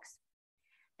epochs.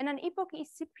 And an epoch is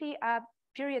simply a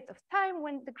period of time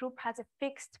when the group has a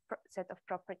fixed set of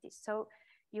properties. So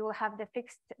you will have the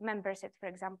fixed member set, for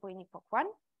example, in epoch 1.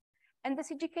 And the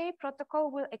CGKA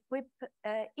protocol will equip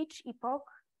each epoch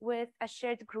with a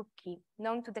shared group key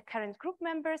known to the current group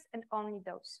members and only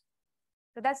those.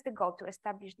 So that's the goal, to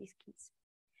establish these keys.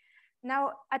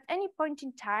 Now, at any point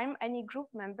in time, any group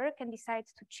member can decide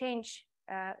to change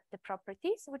the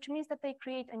properties, which means that they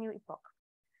create a new epoch.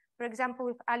 For example,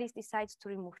 if Alice decides to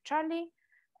remove Charlie,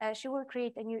 she will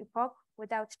create a new epoch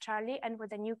without Charlie and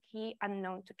with a new key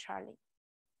unknown to Charlie.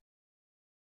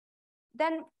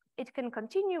 Then it can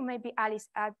continue. Maybe Alice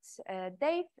adds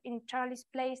Dave in Charlie's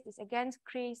place. This again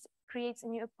creates a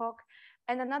new epoch.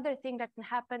 And another thing that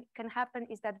can happen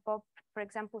is that Bob, for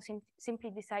example, simply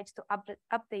decides to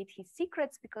update his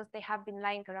secrets because they have been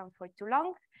lying around for too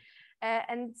long.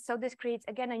 And so this creates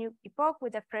again a new epoch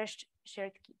with a fresh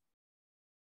shared key.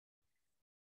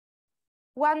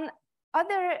 One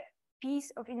other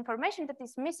piece of information that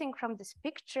is missing from this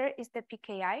picture is the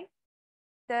PKI.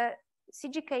 The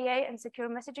CGKA and secure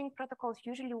messaging protocols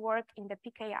usually work in the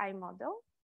PKI model.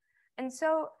 And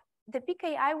so the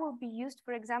PKI will be used,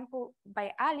 for example,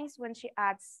 by Alice when she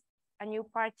adds a new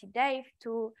party, Dave,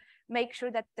 to make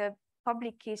sure that the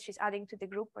public keys she's adding to the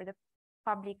group or the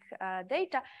public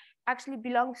data actually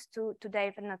belongs to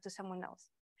Dave and not to someone else.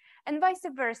 And vice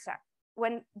versa.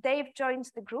 When Dave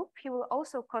joins the group, he will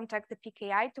also contact the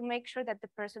PKI to make sure that the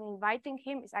person inviting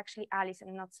him is actually Alice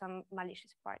and not some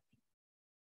malicious party.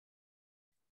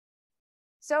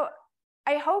 So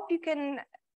I hope you can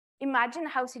imagine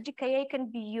how CGKA can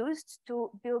be used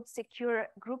to build secure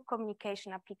group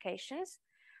communication applications.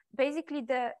 Basically,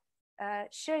 the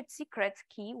shared secret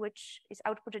key, which is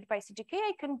outputted by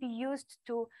CGKA, can be used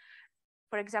to,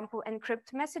 for example,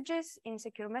 encrypt messages in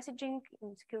secure messaging,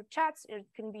 in secure chats. It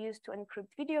can be used to encrypt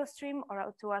video stream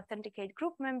or to authenticate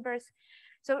group members.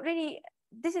 So really,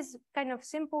 this is kind of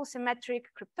simple symmetric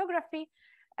cryptography.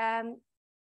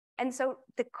 And so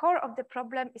the core of the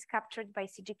problem is captured by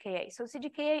CGKA. So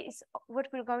CGKA is what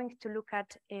we're going to look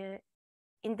at in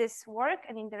this work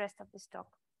and in the rest of this talk.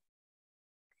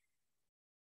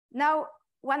 Now,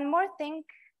 one more thing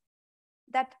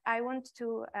that I want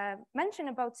to mention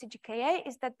about CGKA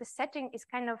is that the setting is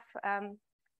kind of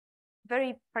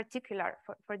very particular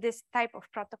for this type of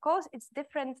protocols. It's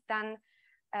different than,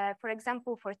 for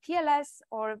example, for TLS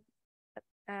or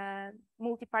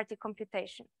multi-party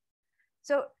computation.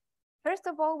 So first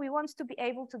of all, we want to be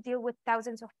able to deal with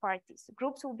thousands of parties.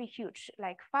 Groups will be huge,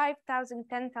 like 5,000,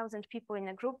 10,000 people in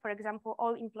a group, for example,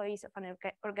 all employees of an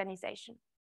organization.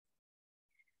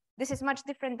 This is much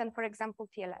different than, for example,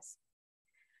 TLS.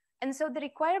 And so the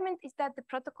requirement is that the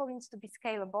protocol needs to be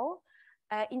scalable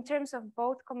in terms of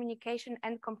both communication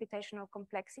and computational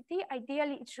complexity.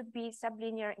 Ideally, it should be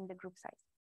sublinear in the group size.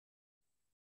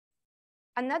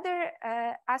 Another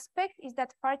aspect is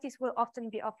that parties will often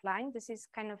be offline. This is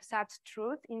kind of sad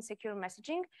truth in secure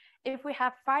messaging. If we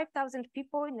have 5,000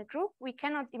 people in a group, we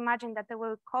cannot imagine that they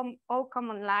will all come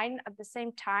online at the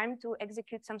same time to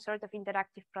execute some sort of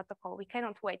interactive protocol. We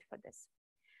cannot wait for this.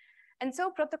 And so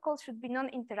protocols should be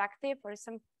non-interactive or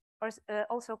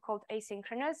also called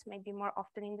asynchronous, maybe more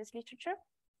often in this literature,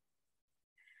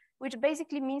 which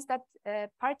basically means that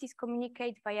parties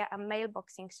communicate via a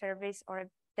mailboxing service or a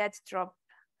dead drop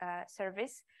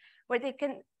service, where they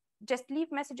can just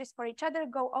leave messages for each other,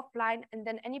 go offline, and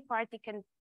then any party can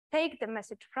take the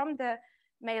message from the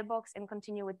mailbox and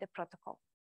continue with the protocol.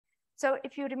 So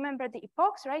if you remember the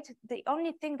epochs, right, the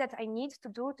only thing that I need to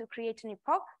do to create an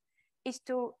epoch is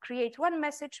to create one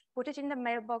message, put it in the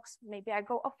mailbox, maybe I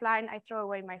go offline, I throw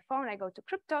away my phone, I go to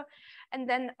crypto, and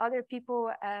then other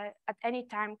people at any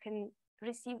time can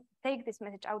take this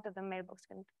message out of the mailbox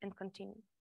and continue.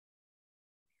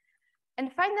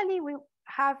 And finally, we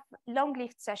have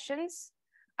long-lived sessions.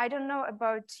 I don't know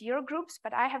about your groups,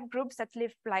 but I have groups that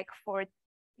live like for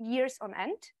years on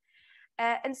end.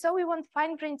 And so we want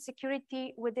fine-grained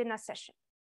security within a session.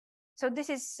 So this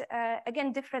is,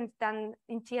 again, different than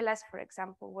in TLS, for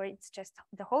example, where it's just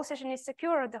the whole session is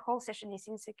secure or the whole session is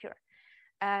insecure.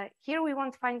 Here we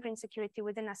want fine-grained security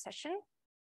within a session.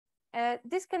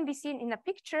 This can be seen in a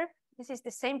picture. This is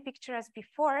the same picture as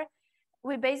before.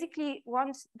 We basically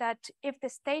want that if the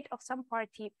state of some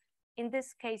party, in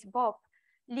this case Bob,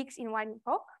 leaks in one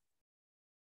epoch,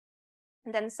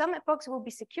 then some epochs will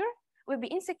be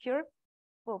insecure,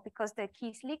 well, because the key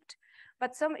is leaked,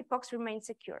 but some epochs remain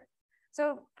secure.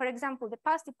 So, for example, the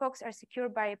past epochs are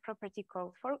secured by a property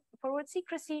called forward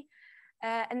secrecy,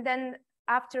 and then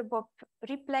after Bob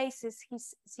replaces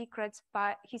his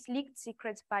leaked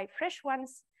secrets by fresh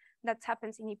ones, that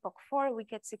happens in epoch 4, we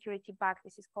get security back.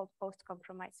 This is called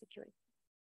post-compromise security.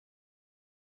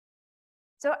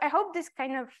 So I hope this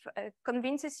kind of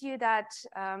convinces you that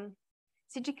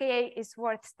CGKA is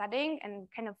worth studying and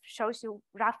kind of shows you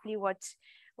roughly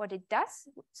what it does.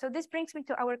 So this brings me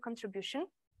to our contribution,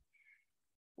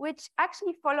 which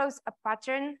actually follows a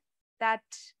pattern that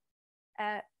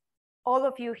all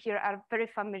of you here are very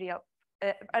familiar,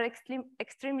 are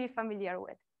extremely familiar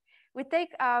with. We take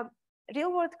a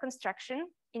real-world construction,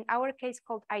 in our case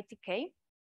called ITK,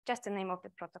 just the name of the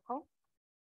protocol.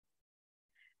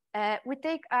 We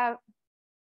take a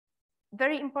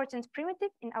very important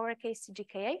primitive, in our case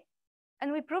CGKA,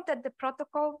 and we prove that the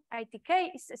protocol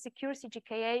ITK is a secure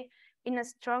CGKA in a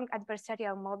strong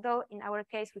adversarial model. In our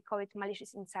case, we call it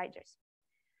malicious insiders.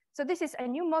 So this is a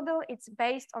new model. It's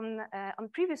based on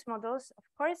previous models, of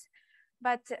course,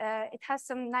 but it has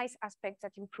some nice aspects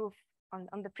that improve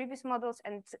on the previous models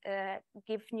and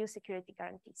give new security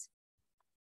guarantees.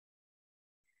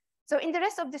 So in the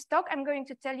rest of this talk, I'm going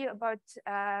to tell you about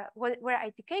where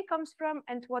ITK comes from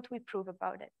and what we prove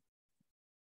about it.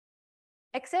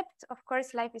 Except, of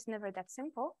course, life is never that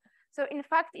simple. So in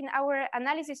fact, in our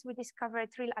analysis, we discovered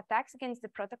real attacks against the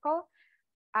protocol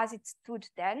as it stood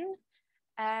then,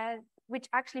 which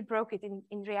actually broke it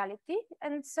in reality.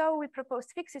 And so we proposed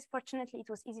fixes. Fortunately, it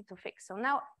was easy to fix. So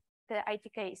now the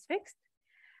ITK is fixed.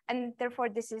 And therefore,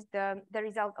 this is the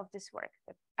result of this work.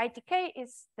 The ITK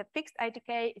is the fixed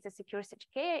ITK is a secure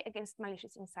CGKA against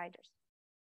malicious insiders.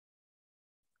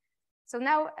 So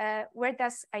now, where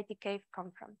does ITK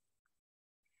come from?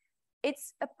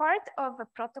 It's a part of a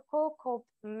protocol called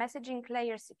Messaging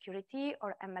Layer Security,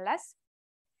 or MLS.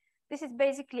 This is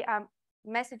basically a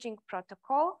messaging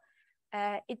protocol.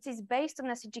 It is based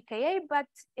on a CGKA, but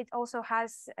it also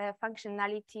has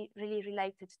functionality really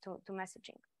related to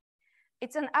messaging.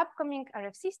 It's an upcoming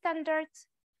RFC standard,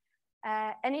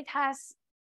 and it has,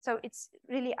 so it's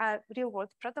really a real-world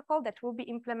protocol that will be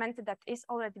implemented, that is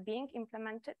already being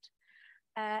implemented.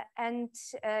 And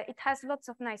it has lots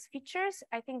of nice features.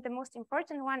 I think the most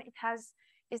important one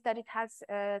is that it has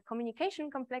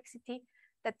communication complexity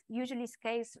that usually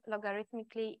scales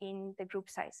logarithmically in the group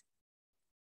size.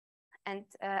 And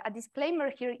a disclaimer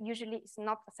here usually is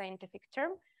not a scientific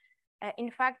term.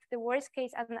 In fact, the worst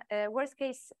case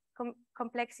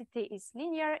complexity is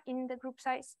linear in the group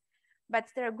size, but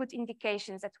there are good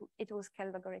indications that it will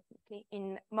scale logarithmically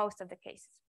in most of the cases.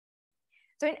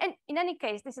 So in any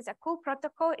case, this is a cool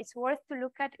protocol. It's worth to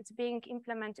look at. It's being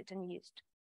implemented and used.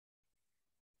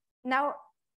 Now,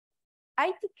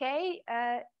 ITK,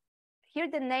 here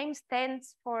the name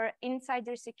stands for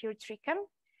Insider Secure TRICAM,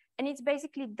 and it's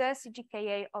basically the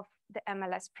CGKA of the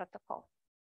MLS protocol.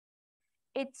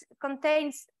 It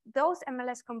contains those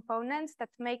MLS components that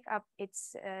make up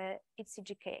its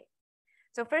CGKA.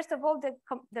 So first of all,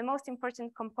 the most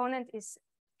important component is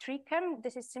TRICAM.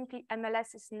 This is simply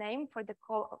MLS's name for the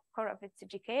core of its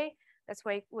CGKA. That's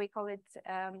why we call it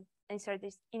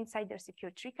Insider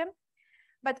Secure TRICAM.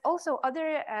 But also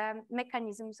other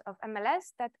mechanisms of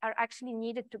MLS that are actually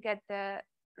needed to get the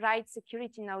right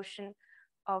security notion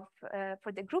of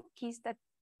for the group keys that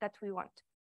we want.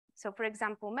 So for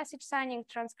example, message signing,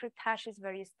 transcript hashes,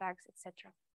 various tags,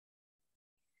 etc.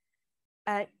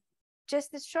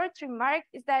 Just a short remark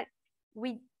is that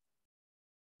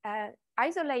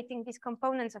isolating these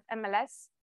components of MLS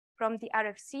from the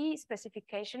RFC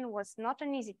specification was not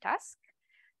an easy task,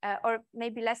 or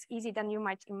maybe less easy than you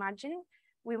might imagine.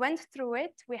 We went through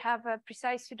it. We have a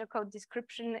precise pseudocode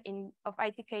description of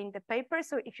ITK in the paper.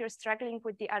 So if you're struggling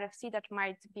with the RFC, that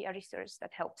might be a resource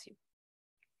that helps you.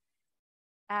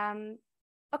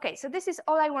 Okay, so this is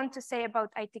all I want to say about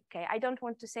ITK. I don't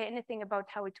want to say anything about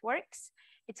how it works.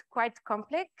 It's quite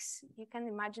complex, you can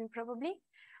imagine probably.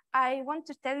 I want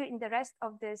to tell you in the rest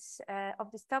of this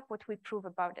talk what we prove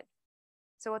about it.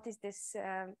 So what is this?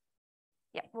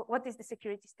 What is the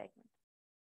security statement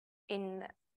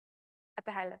at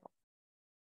a high level?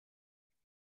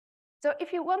 So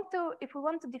if we want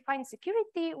to define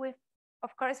security, we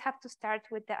of course have to start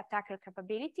with the attacker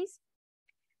capabilities.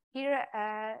 Here,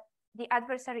 the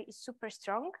adversary is super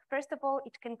strong. First of all,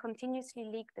 it can continuously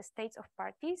leak the states of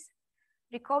parties.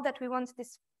 Recall that we want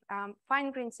this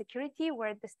fine-grained security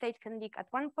where the state can leak at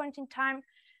one point in time,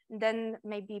 then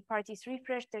maybe parties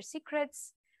refresh their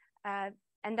secrets,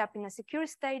 end up in a secure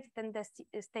state, then the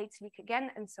states leak again,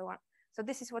 and so on. So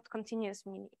this is what continuous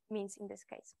means in this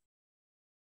case.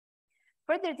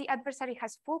 Further, the adversary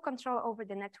has full control over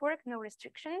the network, no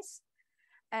restrictions.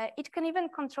 It can even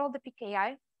control the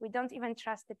PKI. We don't even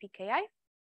trust the PKI.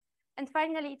 And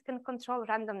finally, it can control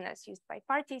randomness used by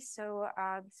parties. So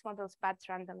this model's bad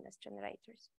randomness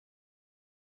generators.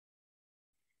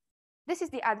 This is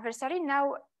the adversary.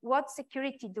 Now, what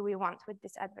security do we want with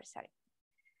this adversary?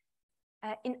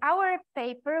 In our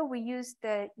paper, we use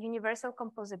the Universal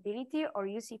Composability, or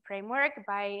UC framework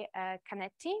by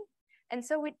Canetti. And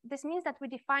so this means that we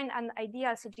define an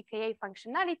ideal CGKA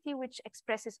functionality which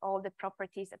expresses all the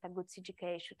properties that a good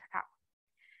CGKA should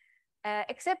have.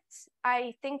 Except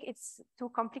I think it's too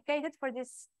complicated for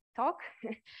this talk.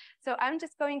 So I'm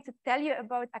just going to tell you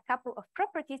about a couple of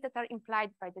properties that are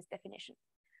implied by this definition.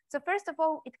 So first of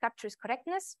all, it captures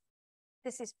correctness.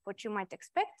 This is what you might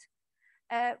expect.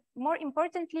 More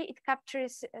importantly, it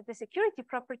captures the security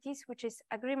properties, which is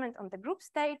agreement on the group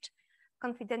state,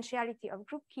 confidentiality of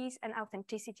group keys, and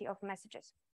authenticity of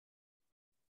messages.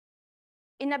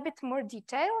 In a bit more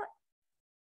detail,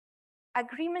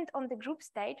 agreement on the group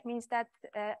state means that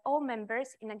all members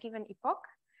in a given epoch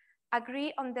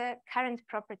agree on the current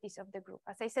properties of the group.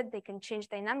 As I said, they can change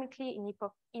dynamically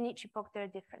in each epoch, they're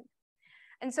different.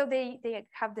 And so they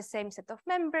have the same set of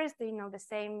members, they know the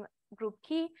same group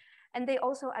key, and they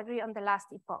also agree on the last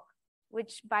epoch,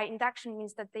 which by induction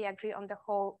means that they agree on the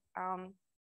whole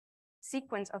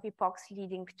sequence of epochs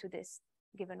leading to this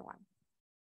given one.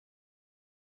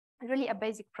 Really a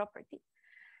basic property.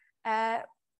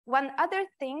 One other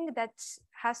thing that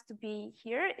has to be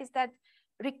here is that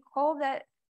recall that,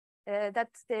 that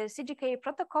the CGKA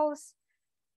protocols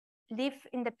live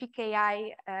in the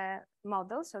PKI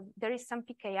model. So there is some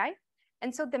PKI.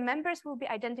 And so the members will be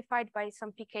identified by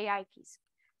some PKI keys.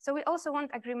 So we also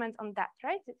want agreement on that,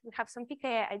 right? We have some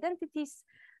PKI identities.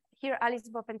 Here, Alice,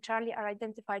 Bob, and Charlie are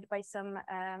identified by some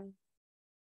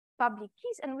public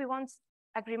keys, and we want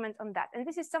agreement on that. And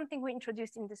this is something we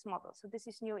introduced in this model. So this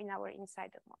is new in our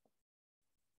insider model.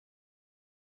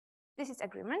 This is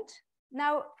agreement.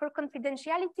 Now, for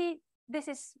confidentiality, this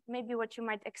is maybe what you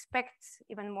might expect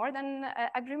even more than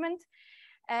agreement.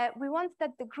 We want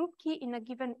that the group key in a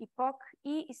given epoch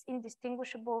E is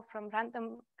indistinguishable from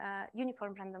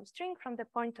uniform random string from the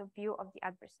point of view of the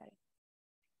adversary.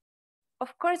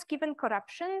 Of course, given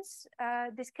corruptions,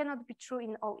 this cannot be true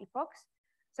in all epochs.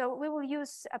 So we will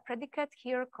use a predicate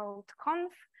here called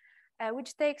conf,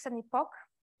 which takes an epoch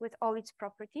with all its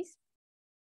properties,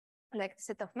 like the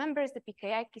set of members, the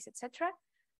PKI keys, etc.,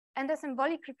 and a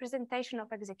symbolic representation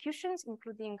of executions,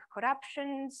 including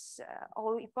corruptions,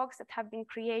 all epochs that have been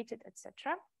created,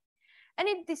 etc. And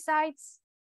it decides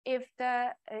if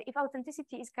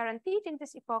authenticity is guaranteed in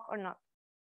this epoch or not.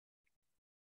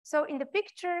 So in the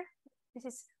picture, this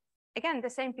is again the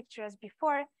same picture as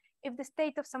before. If the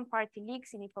state of some party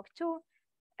leaks in epoch 2,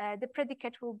 the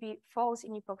predicate will be false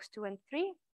in epochs 2 and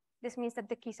 3. This means that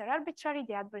the keys are arbitrary,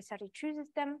 the adversary chooses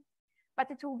them,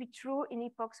 but it will be true in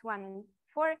epochs 1 and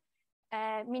 4,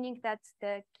 meaning that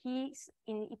the keys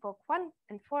in epoch 1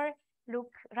 and 4 look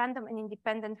random and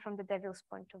independent from the devil's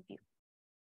point of view.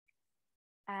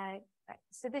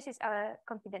 So this is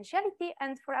confidentiality,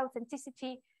 and for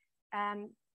authenticity,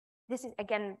 this is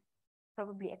again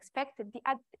probably expected.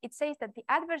 It says that the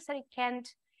adversary can't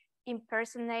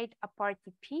impersonate a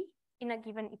party P in a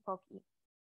given epoch E.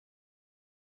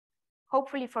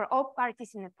 Hopefully for all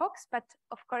parties in epochs, but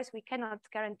of course we cannot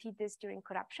guarantee this during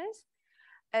corruptions,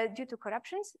 due to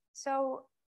corruptions. So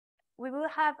we will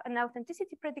have an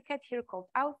authenticity predicate here called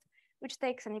out, which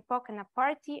takes an epoch and a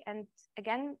party, and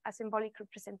again, a symbolic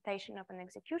representation of an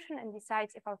execution, and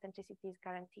decides if authenticity is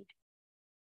guaranteed.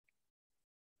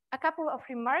 A couple of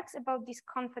remarks about these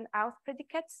conf and out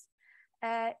predicates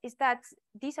is that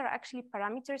these are actually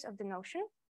parameters of the notion.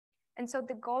 And so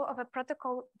the goal of a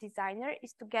protocol designer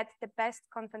is to get the best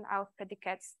conf and out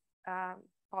predicates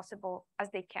possible as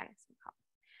they can somehow.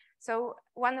 So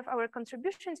one of our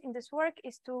contributions in this work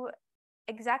is to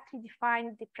exactly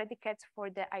define the predicates for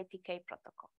the ITK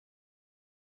protocol.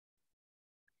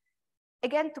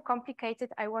 Again, to complicate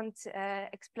it, I won't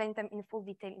explain them in full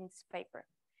detail in this paper.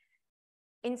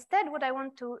 Instead, what I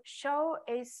want to show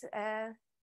is,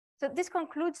 so this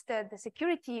concludes the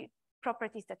security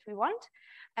properties that we want.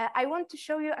 I want to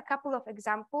show you a couple of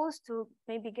examples to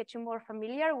maybe get you more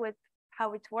familiar with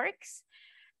how it works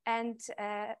and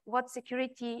what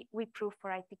security we prove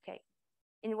for ITK,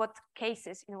 in what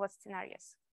cases, in what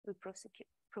scenarios we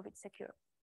prove it secure.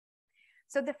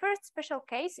 So the first special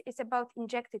case is about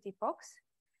injected epochs.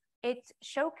 It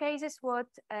showcases what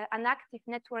an active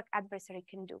network adversary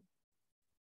can do.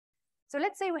 So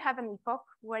let's say we have an epoch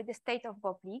where the state of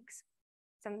Bob leaks,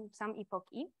 some epoch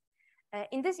E.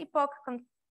 In this epoch,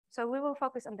 so we will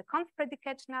focus on the conf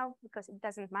predicate now because it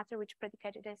doesn't matter which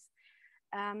predicate it is.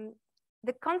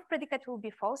 The conf predicate will be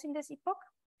false in this epoch.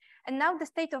 And now the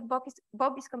state of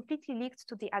Bob is completely leaked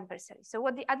to the adversary. So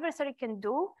what the adversary can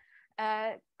do,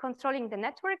 controlling the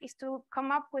network, is to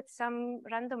come up with some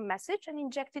random message and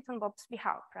inject it on Bob's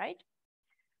behalf, right?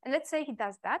 And let's say he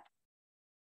does that.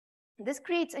 This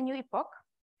creates a new epoch.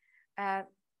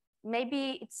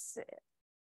 Maybe it's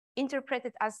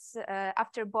interpreted as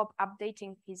after Bob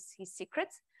updating his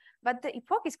secrets, but the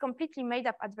epoch is completely made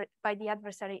up by the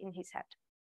adversary in his head,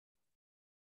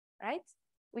 right?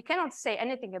 We cannot say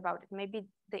anything about it. Maybe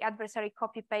the adversary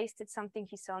copy-pasted something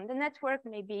he saw on the network.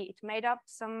 Maybe it made up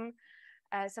some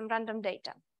random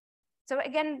data. So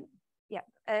again, yeah,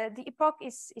 the epoch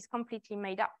is completely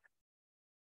made up.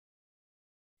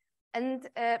 And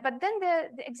but then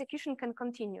the execution can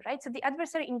continue, right? So the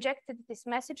adversary injected this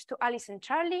message to Alice and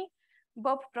Charlie.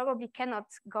 Bob probably cannot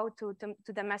go to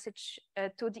the message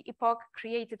to the epoch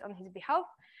created on his behalf,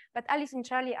 but Alice and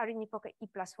Charlie are in epoch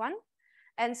E+1.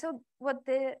 And so what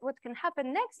can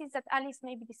happen next is that Alice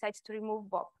maybe decides to remove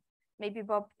Bob. maybe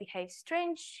Bob behaves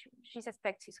strange. She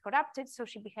suspects he's corrupted, so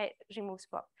she removes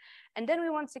Bob. And then we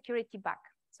want security back.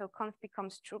 So conf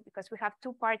becomes true because we have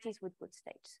two parties with good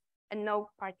states and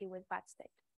no party with bad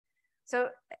state. So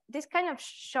this kind of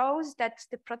shows that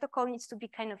the protocol needs to be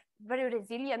kind of very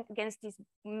resilient against these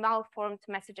malformed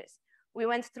messages. We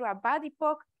went through a bad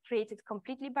epoch, created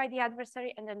completely by the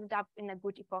adversary, and ended up in a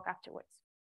good epoch afterwards.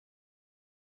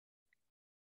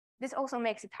 This also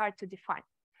makes it hard to define,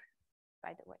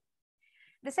 by the way.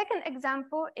 The second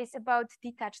example is about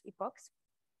detached epochs.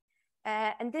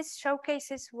 And this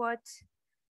showcases what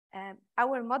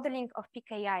our modeling of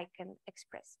PKI can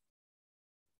express.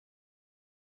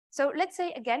 So let's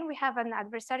say, again, we have an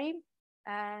adversary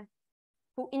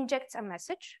who injects a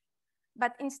message,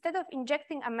 but instead of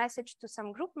injecting a message to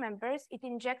some group members, it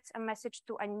injects a message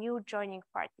to a new joining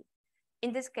party,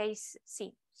 in this case,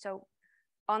 C. So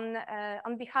on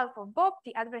behalf of Bob,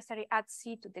 the adversary adds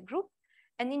C to the group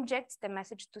and injects the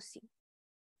message to C.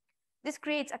 This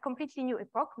creates a completely new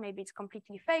epoch. Maybe it's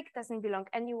completely fake, doesn't belong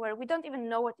anywhere. We don't even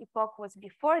know what epoch was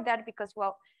before that because,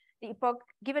 well, the epoch,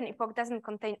 given epoch doesn't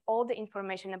contain all the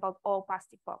information about all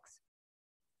past epochs.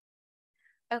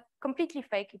 A completely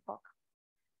fake epoch.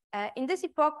 In this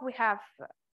epoch, we have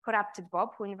corrupted Bob,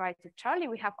 who invited Charlie.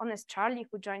 We have honest Charlie,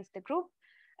 who joins the group.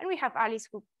 And we have Alice,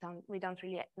 who we don't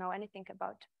really know anything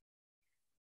about.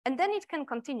 And then it can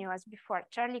continue as before.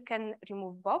 Charlie can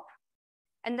remove Bob.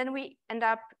 And then we end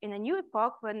up in a new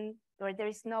epoch where there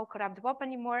is no corrupt Bob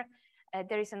anymore.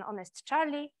 There is an honest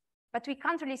Charlie. But we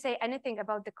can't really say anything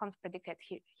about the conf predicate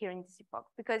here in this epoch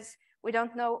because we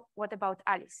don't know what about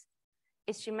Alice.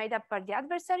 Is she made up by the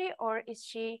adversary, or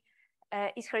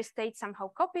is her state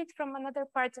somehow copied from another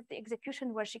part of the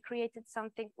execution where she created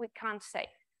something? We can't say.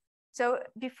 So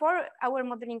before our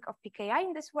modeling of PKI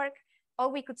in this work,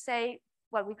 all we could say,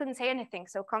 well, we couldn't say anything.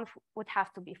 So conf would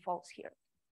have to be false here.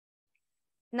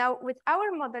 Now with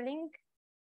our modeling,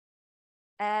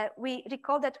 we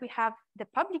recall that we have the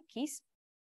public keys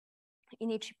in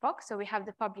each epoch. So we have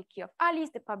the public key of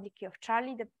Alice, the public key of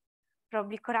Charlie, the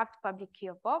probably corrupt public key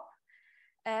of Bob.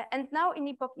 And now in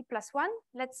epoch E+1,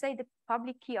 let's say the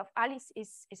public key of Alice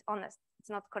is honest. It's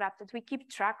not corrupted. We keep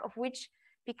track of which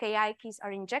PKI keys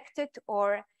are injected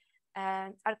or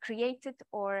are created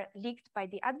or leaked by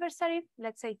the adversary.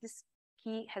 Let's say this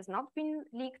key has not been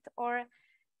leaked or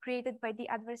created by the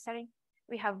adversary.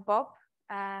 We have Bob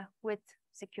with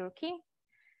secure key.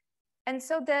 And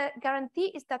so the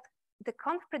guarantee is that the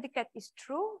conf predicate is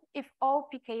true if all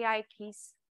PKI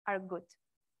keys are good.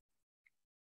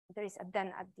 There is a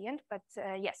then at the end, but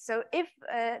yes. So if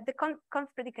the conf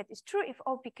predicate is true, if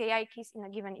all PKI keys in a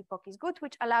given epoch is good,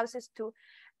 which allows us to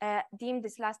deem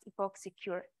this last epoch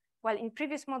secure. While in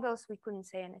previous models, we couldn't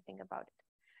say anything about it.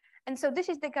 And so this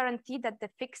is the guarantee that the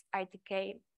fixed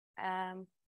ITK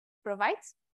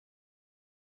provides.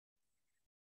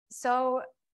 So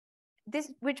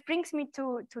this, which brings me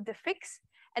to the fix.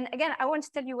 And again, I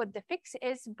won't tell you what the fix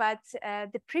is, but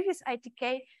the previous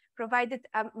ITK provided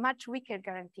a much weaker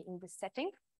guarantee in this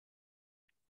setting,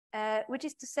 which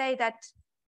is to say that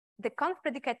the conf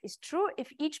predicate is true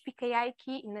if each PKI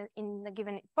key in a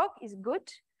given epoch is good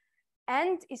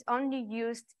and is only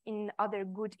used in other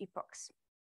good epochs.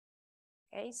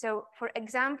 Okay, so for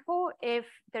example, if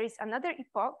there is another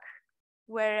epoch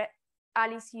where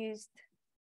Alice used,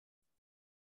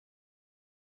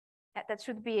 that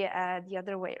should be the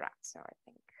other way around, so I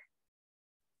think,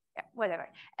 yeah, whatever.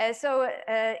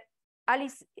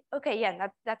 Alice, okay, yeah,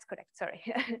 that's correct, sorry.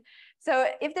 So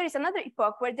if there is another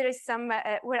epoch where there is some,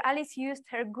 where Alice used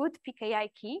her good PKI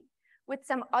key with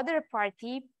some other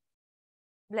party,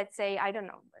 let's say, I don't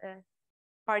know,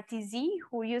 party Z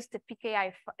who used the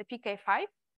PK5,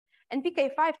 and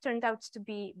PK5 turned out to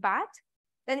be bad,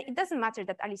 then it doesn't matter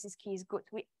that Alice's key is good.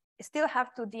 We still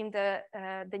have to deem the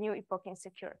new epoch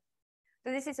insecure.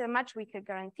 So this is a much weaker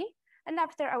guarantee. And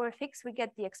after our fix, we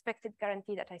get the expected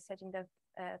guarantee that I said in the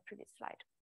previous slide.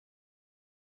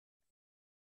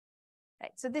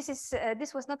 Right, so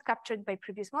this was not captured by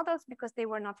previous models because they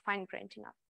were not fine-grained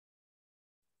enough.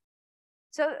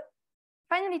 So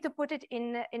finally, to put it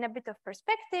in a bit of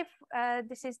perspective,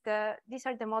 these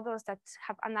are the models that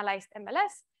have analyzed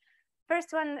MLS.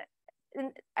 First one,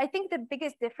 I think the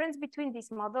biggest difference between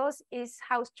these models is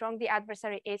how strong the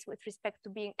adversary is with respect to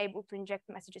being able to inject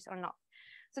messages or not.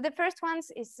 So the first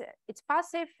ones is it's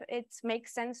passive. It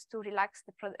makes sense to relax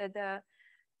the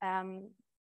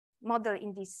model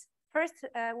in these first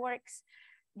works.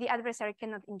 The adversary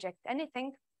cannot inject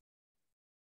anything.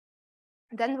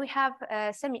 Then we have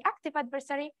a semi-active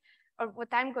adversary, or what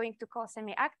I'm going to call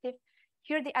semi-active.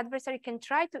 Here, the adversary can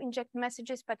try to inject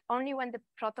messages, but only when the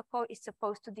protocol is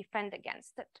supposed to defend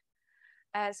against it.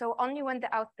 So only when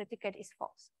the out predicate is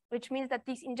false, which means that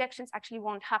these injections actually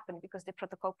won't happen because the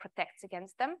protocol protects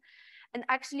against them. And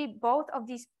actually both of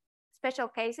these special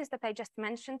cases that I just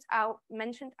mentioned are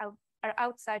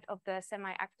outside of the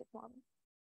semi-active model.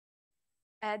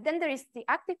 Then there is the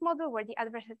active model where the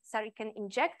adversary can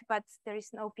inject, but there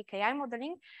is no PKI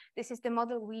modeling. This is the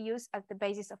model we use as the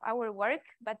basis of our work,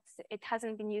 but it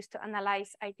hasn't been used to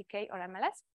analyze ITK or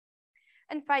MLS.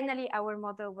 And finally, our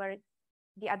model where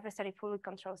the adversary fully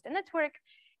controls the network,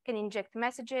 can inject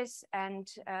messages and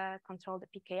control the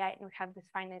PKI, and we have this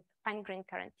fine-grained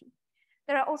guarantee.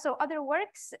 There are also other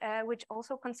works which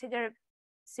also consider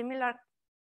similar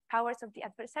powers of the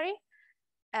adversary.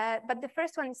 But the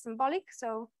first one is symbolic,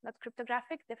 so not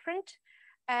cryptographic, different.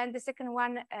 And the second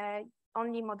one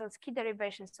only models key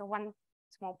derivations, so one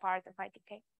small part of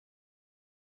ITK.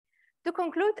 To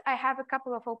conclude, I have a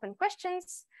couple of open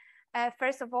questions.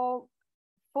 First of all,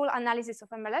 full analysis of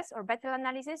MLS or better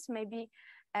analysis. Maybe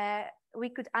we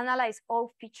could analyze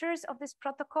all features of this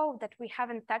protocol that we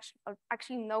haven't touched, or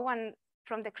actually no one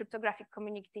from the cryptographic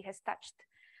community has touched.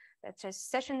 That's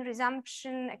just session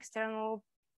resumption, external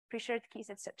pre-shared keys,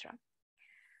 etc.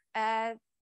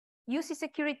 UC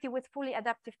security with fully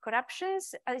adaptive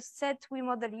corruptions. As I said, we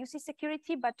model UC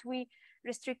security, but we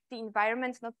restrict the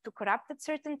environment not to corrupt at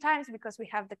certain times because we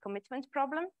have the commitment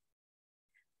problem.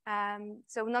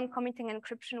 So non-committing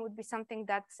encryption would be something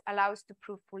that allows to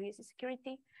prove full UC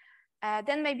security.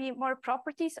 Then maybe more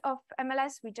properties of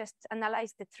MLS. We just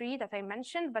analyzed the three that I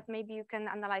mentioned, but maybe you can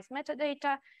analyze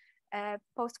metadata,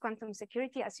 post-quantum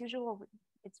security. As usual,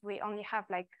 we only have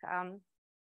like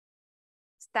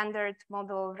standard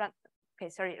model,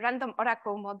 random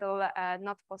oracle model,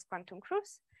 not post-quantum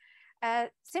Cruz.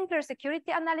 Simpler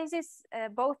security analysis,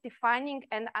 both defining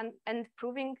and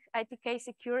proving ITK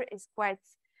secure is quite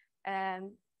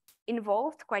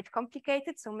involved, quite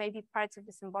complicated. So maybe parts of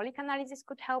the symbolic analysis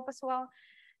could help as well.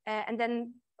 And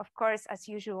then, of course, as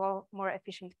usual, more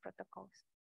efficient protocols.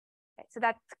 Okay, so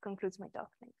that concludes my talk.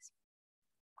 Thanks.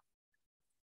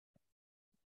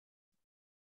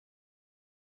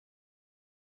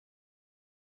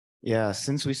 Yeah,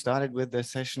 since we started with the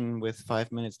session with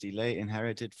 5 minutes delay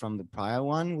inherited from the prior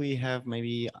one, we have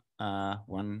maybe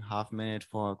 1.5 minute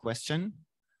for a question.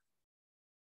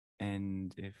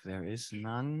 And if there is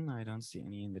none, I don't see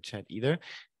any in the chat either.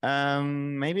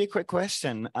 Maybe a quick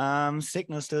question.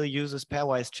 Signal still uses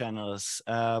pairwise channels,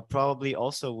 probably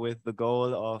also with the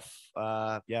goal of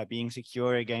being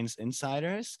secure against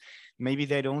insiders. Maybe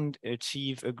they don't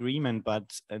achieve agreement,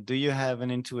 but do you have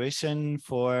an intuition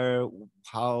for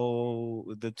how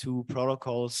the two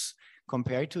protocols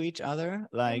compare to each other?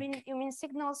 Like, you mean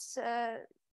Signal's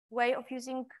way of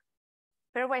using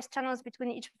pairwise channels between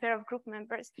each pair of group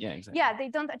members? Yeah, exactly. Yeah, they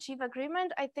don't achieve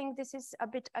agreement. I think this is a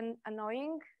bit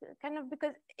annoying, kind of,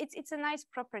 because it's a nice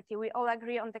property. We all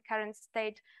agree on the current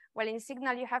state. While in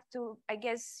Signal, you have to, I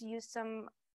guess, use some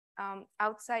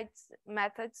outside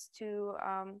methods to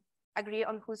agree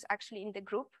on who's actually in the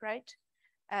group, right?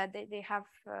 They have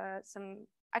some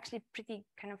actually pretty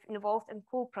kind of involved and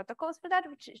cool protocols for that,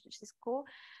 which is cool.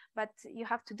 But you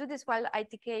have to do this while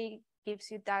ITK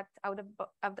gives you that out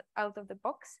of the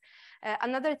box.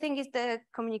 Another thing is the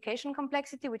communication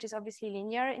complexity, which is obviously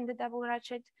linear in the double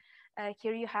ratchet.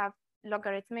 Here you have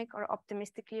logarithmic or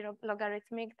optimistically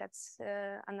logarithmic. That's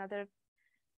another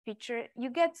feature. You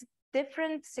get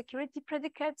different security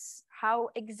predicates. How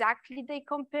exactly they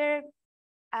compare,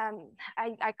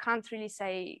 I can't really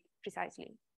say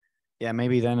precisely. Yeah,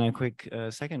 maybe then a quick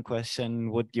second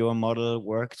question. Would your model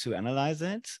work to analyze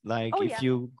it? Like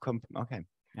you, okay.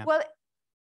 Yeah. Well,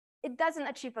 it doesn't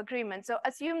achieve agreement. So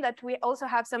assume that we also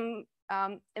have some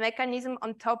mechanism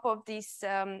on top of these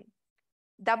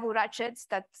double ratchets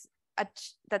that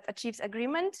achieves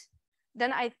agreement.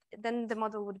 Then the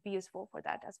model would be useful for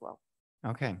that as well.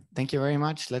 Okay, thank you very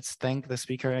much. Let's thank the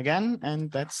speaker again,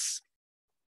 and that's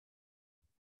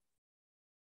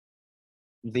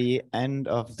the end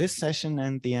of this session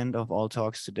and the end of all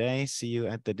talks today. See you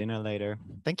at the dinner later.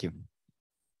 Thank you.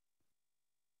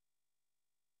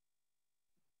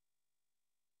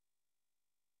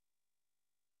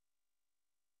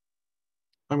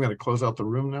 I'm going to close out the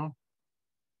room now.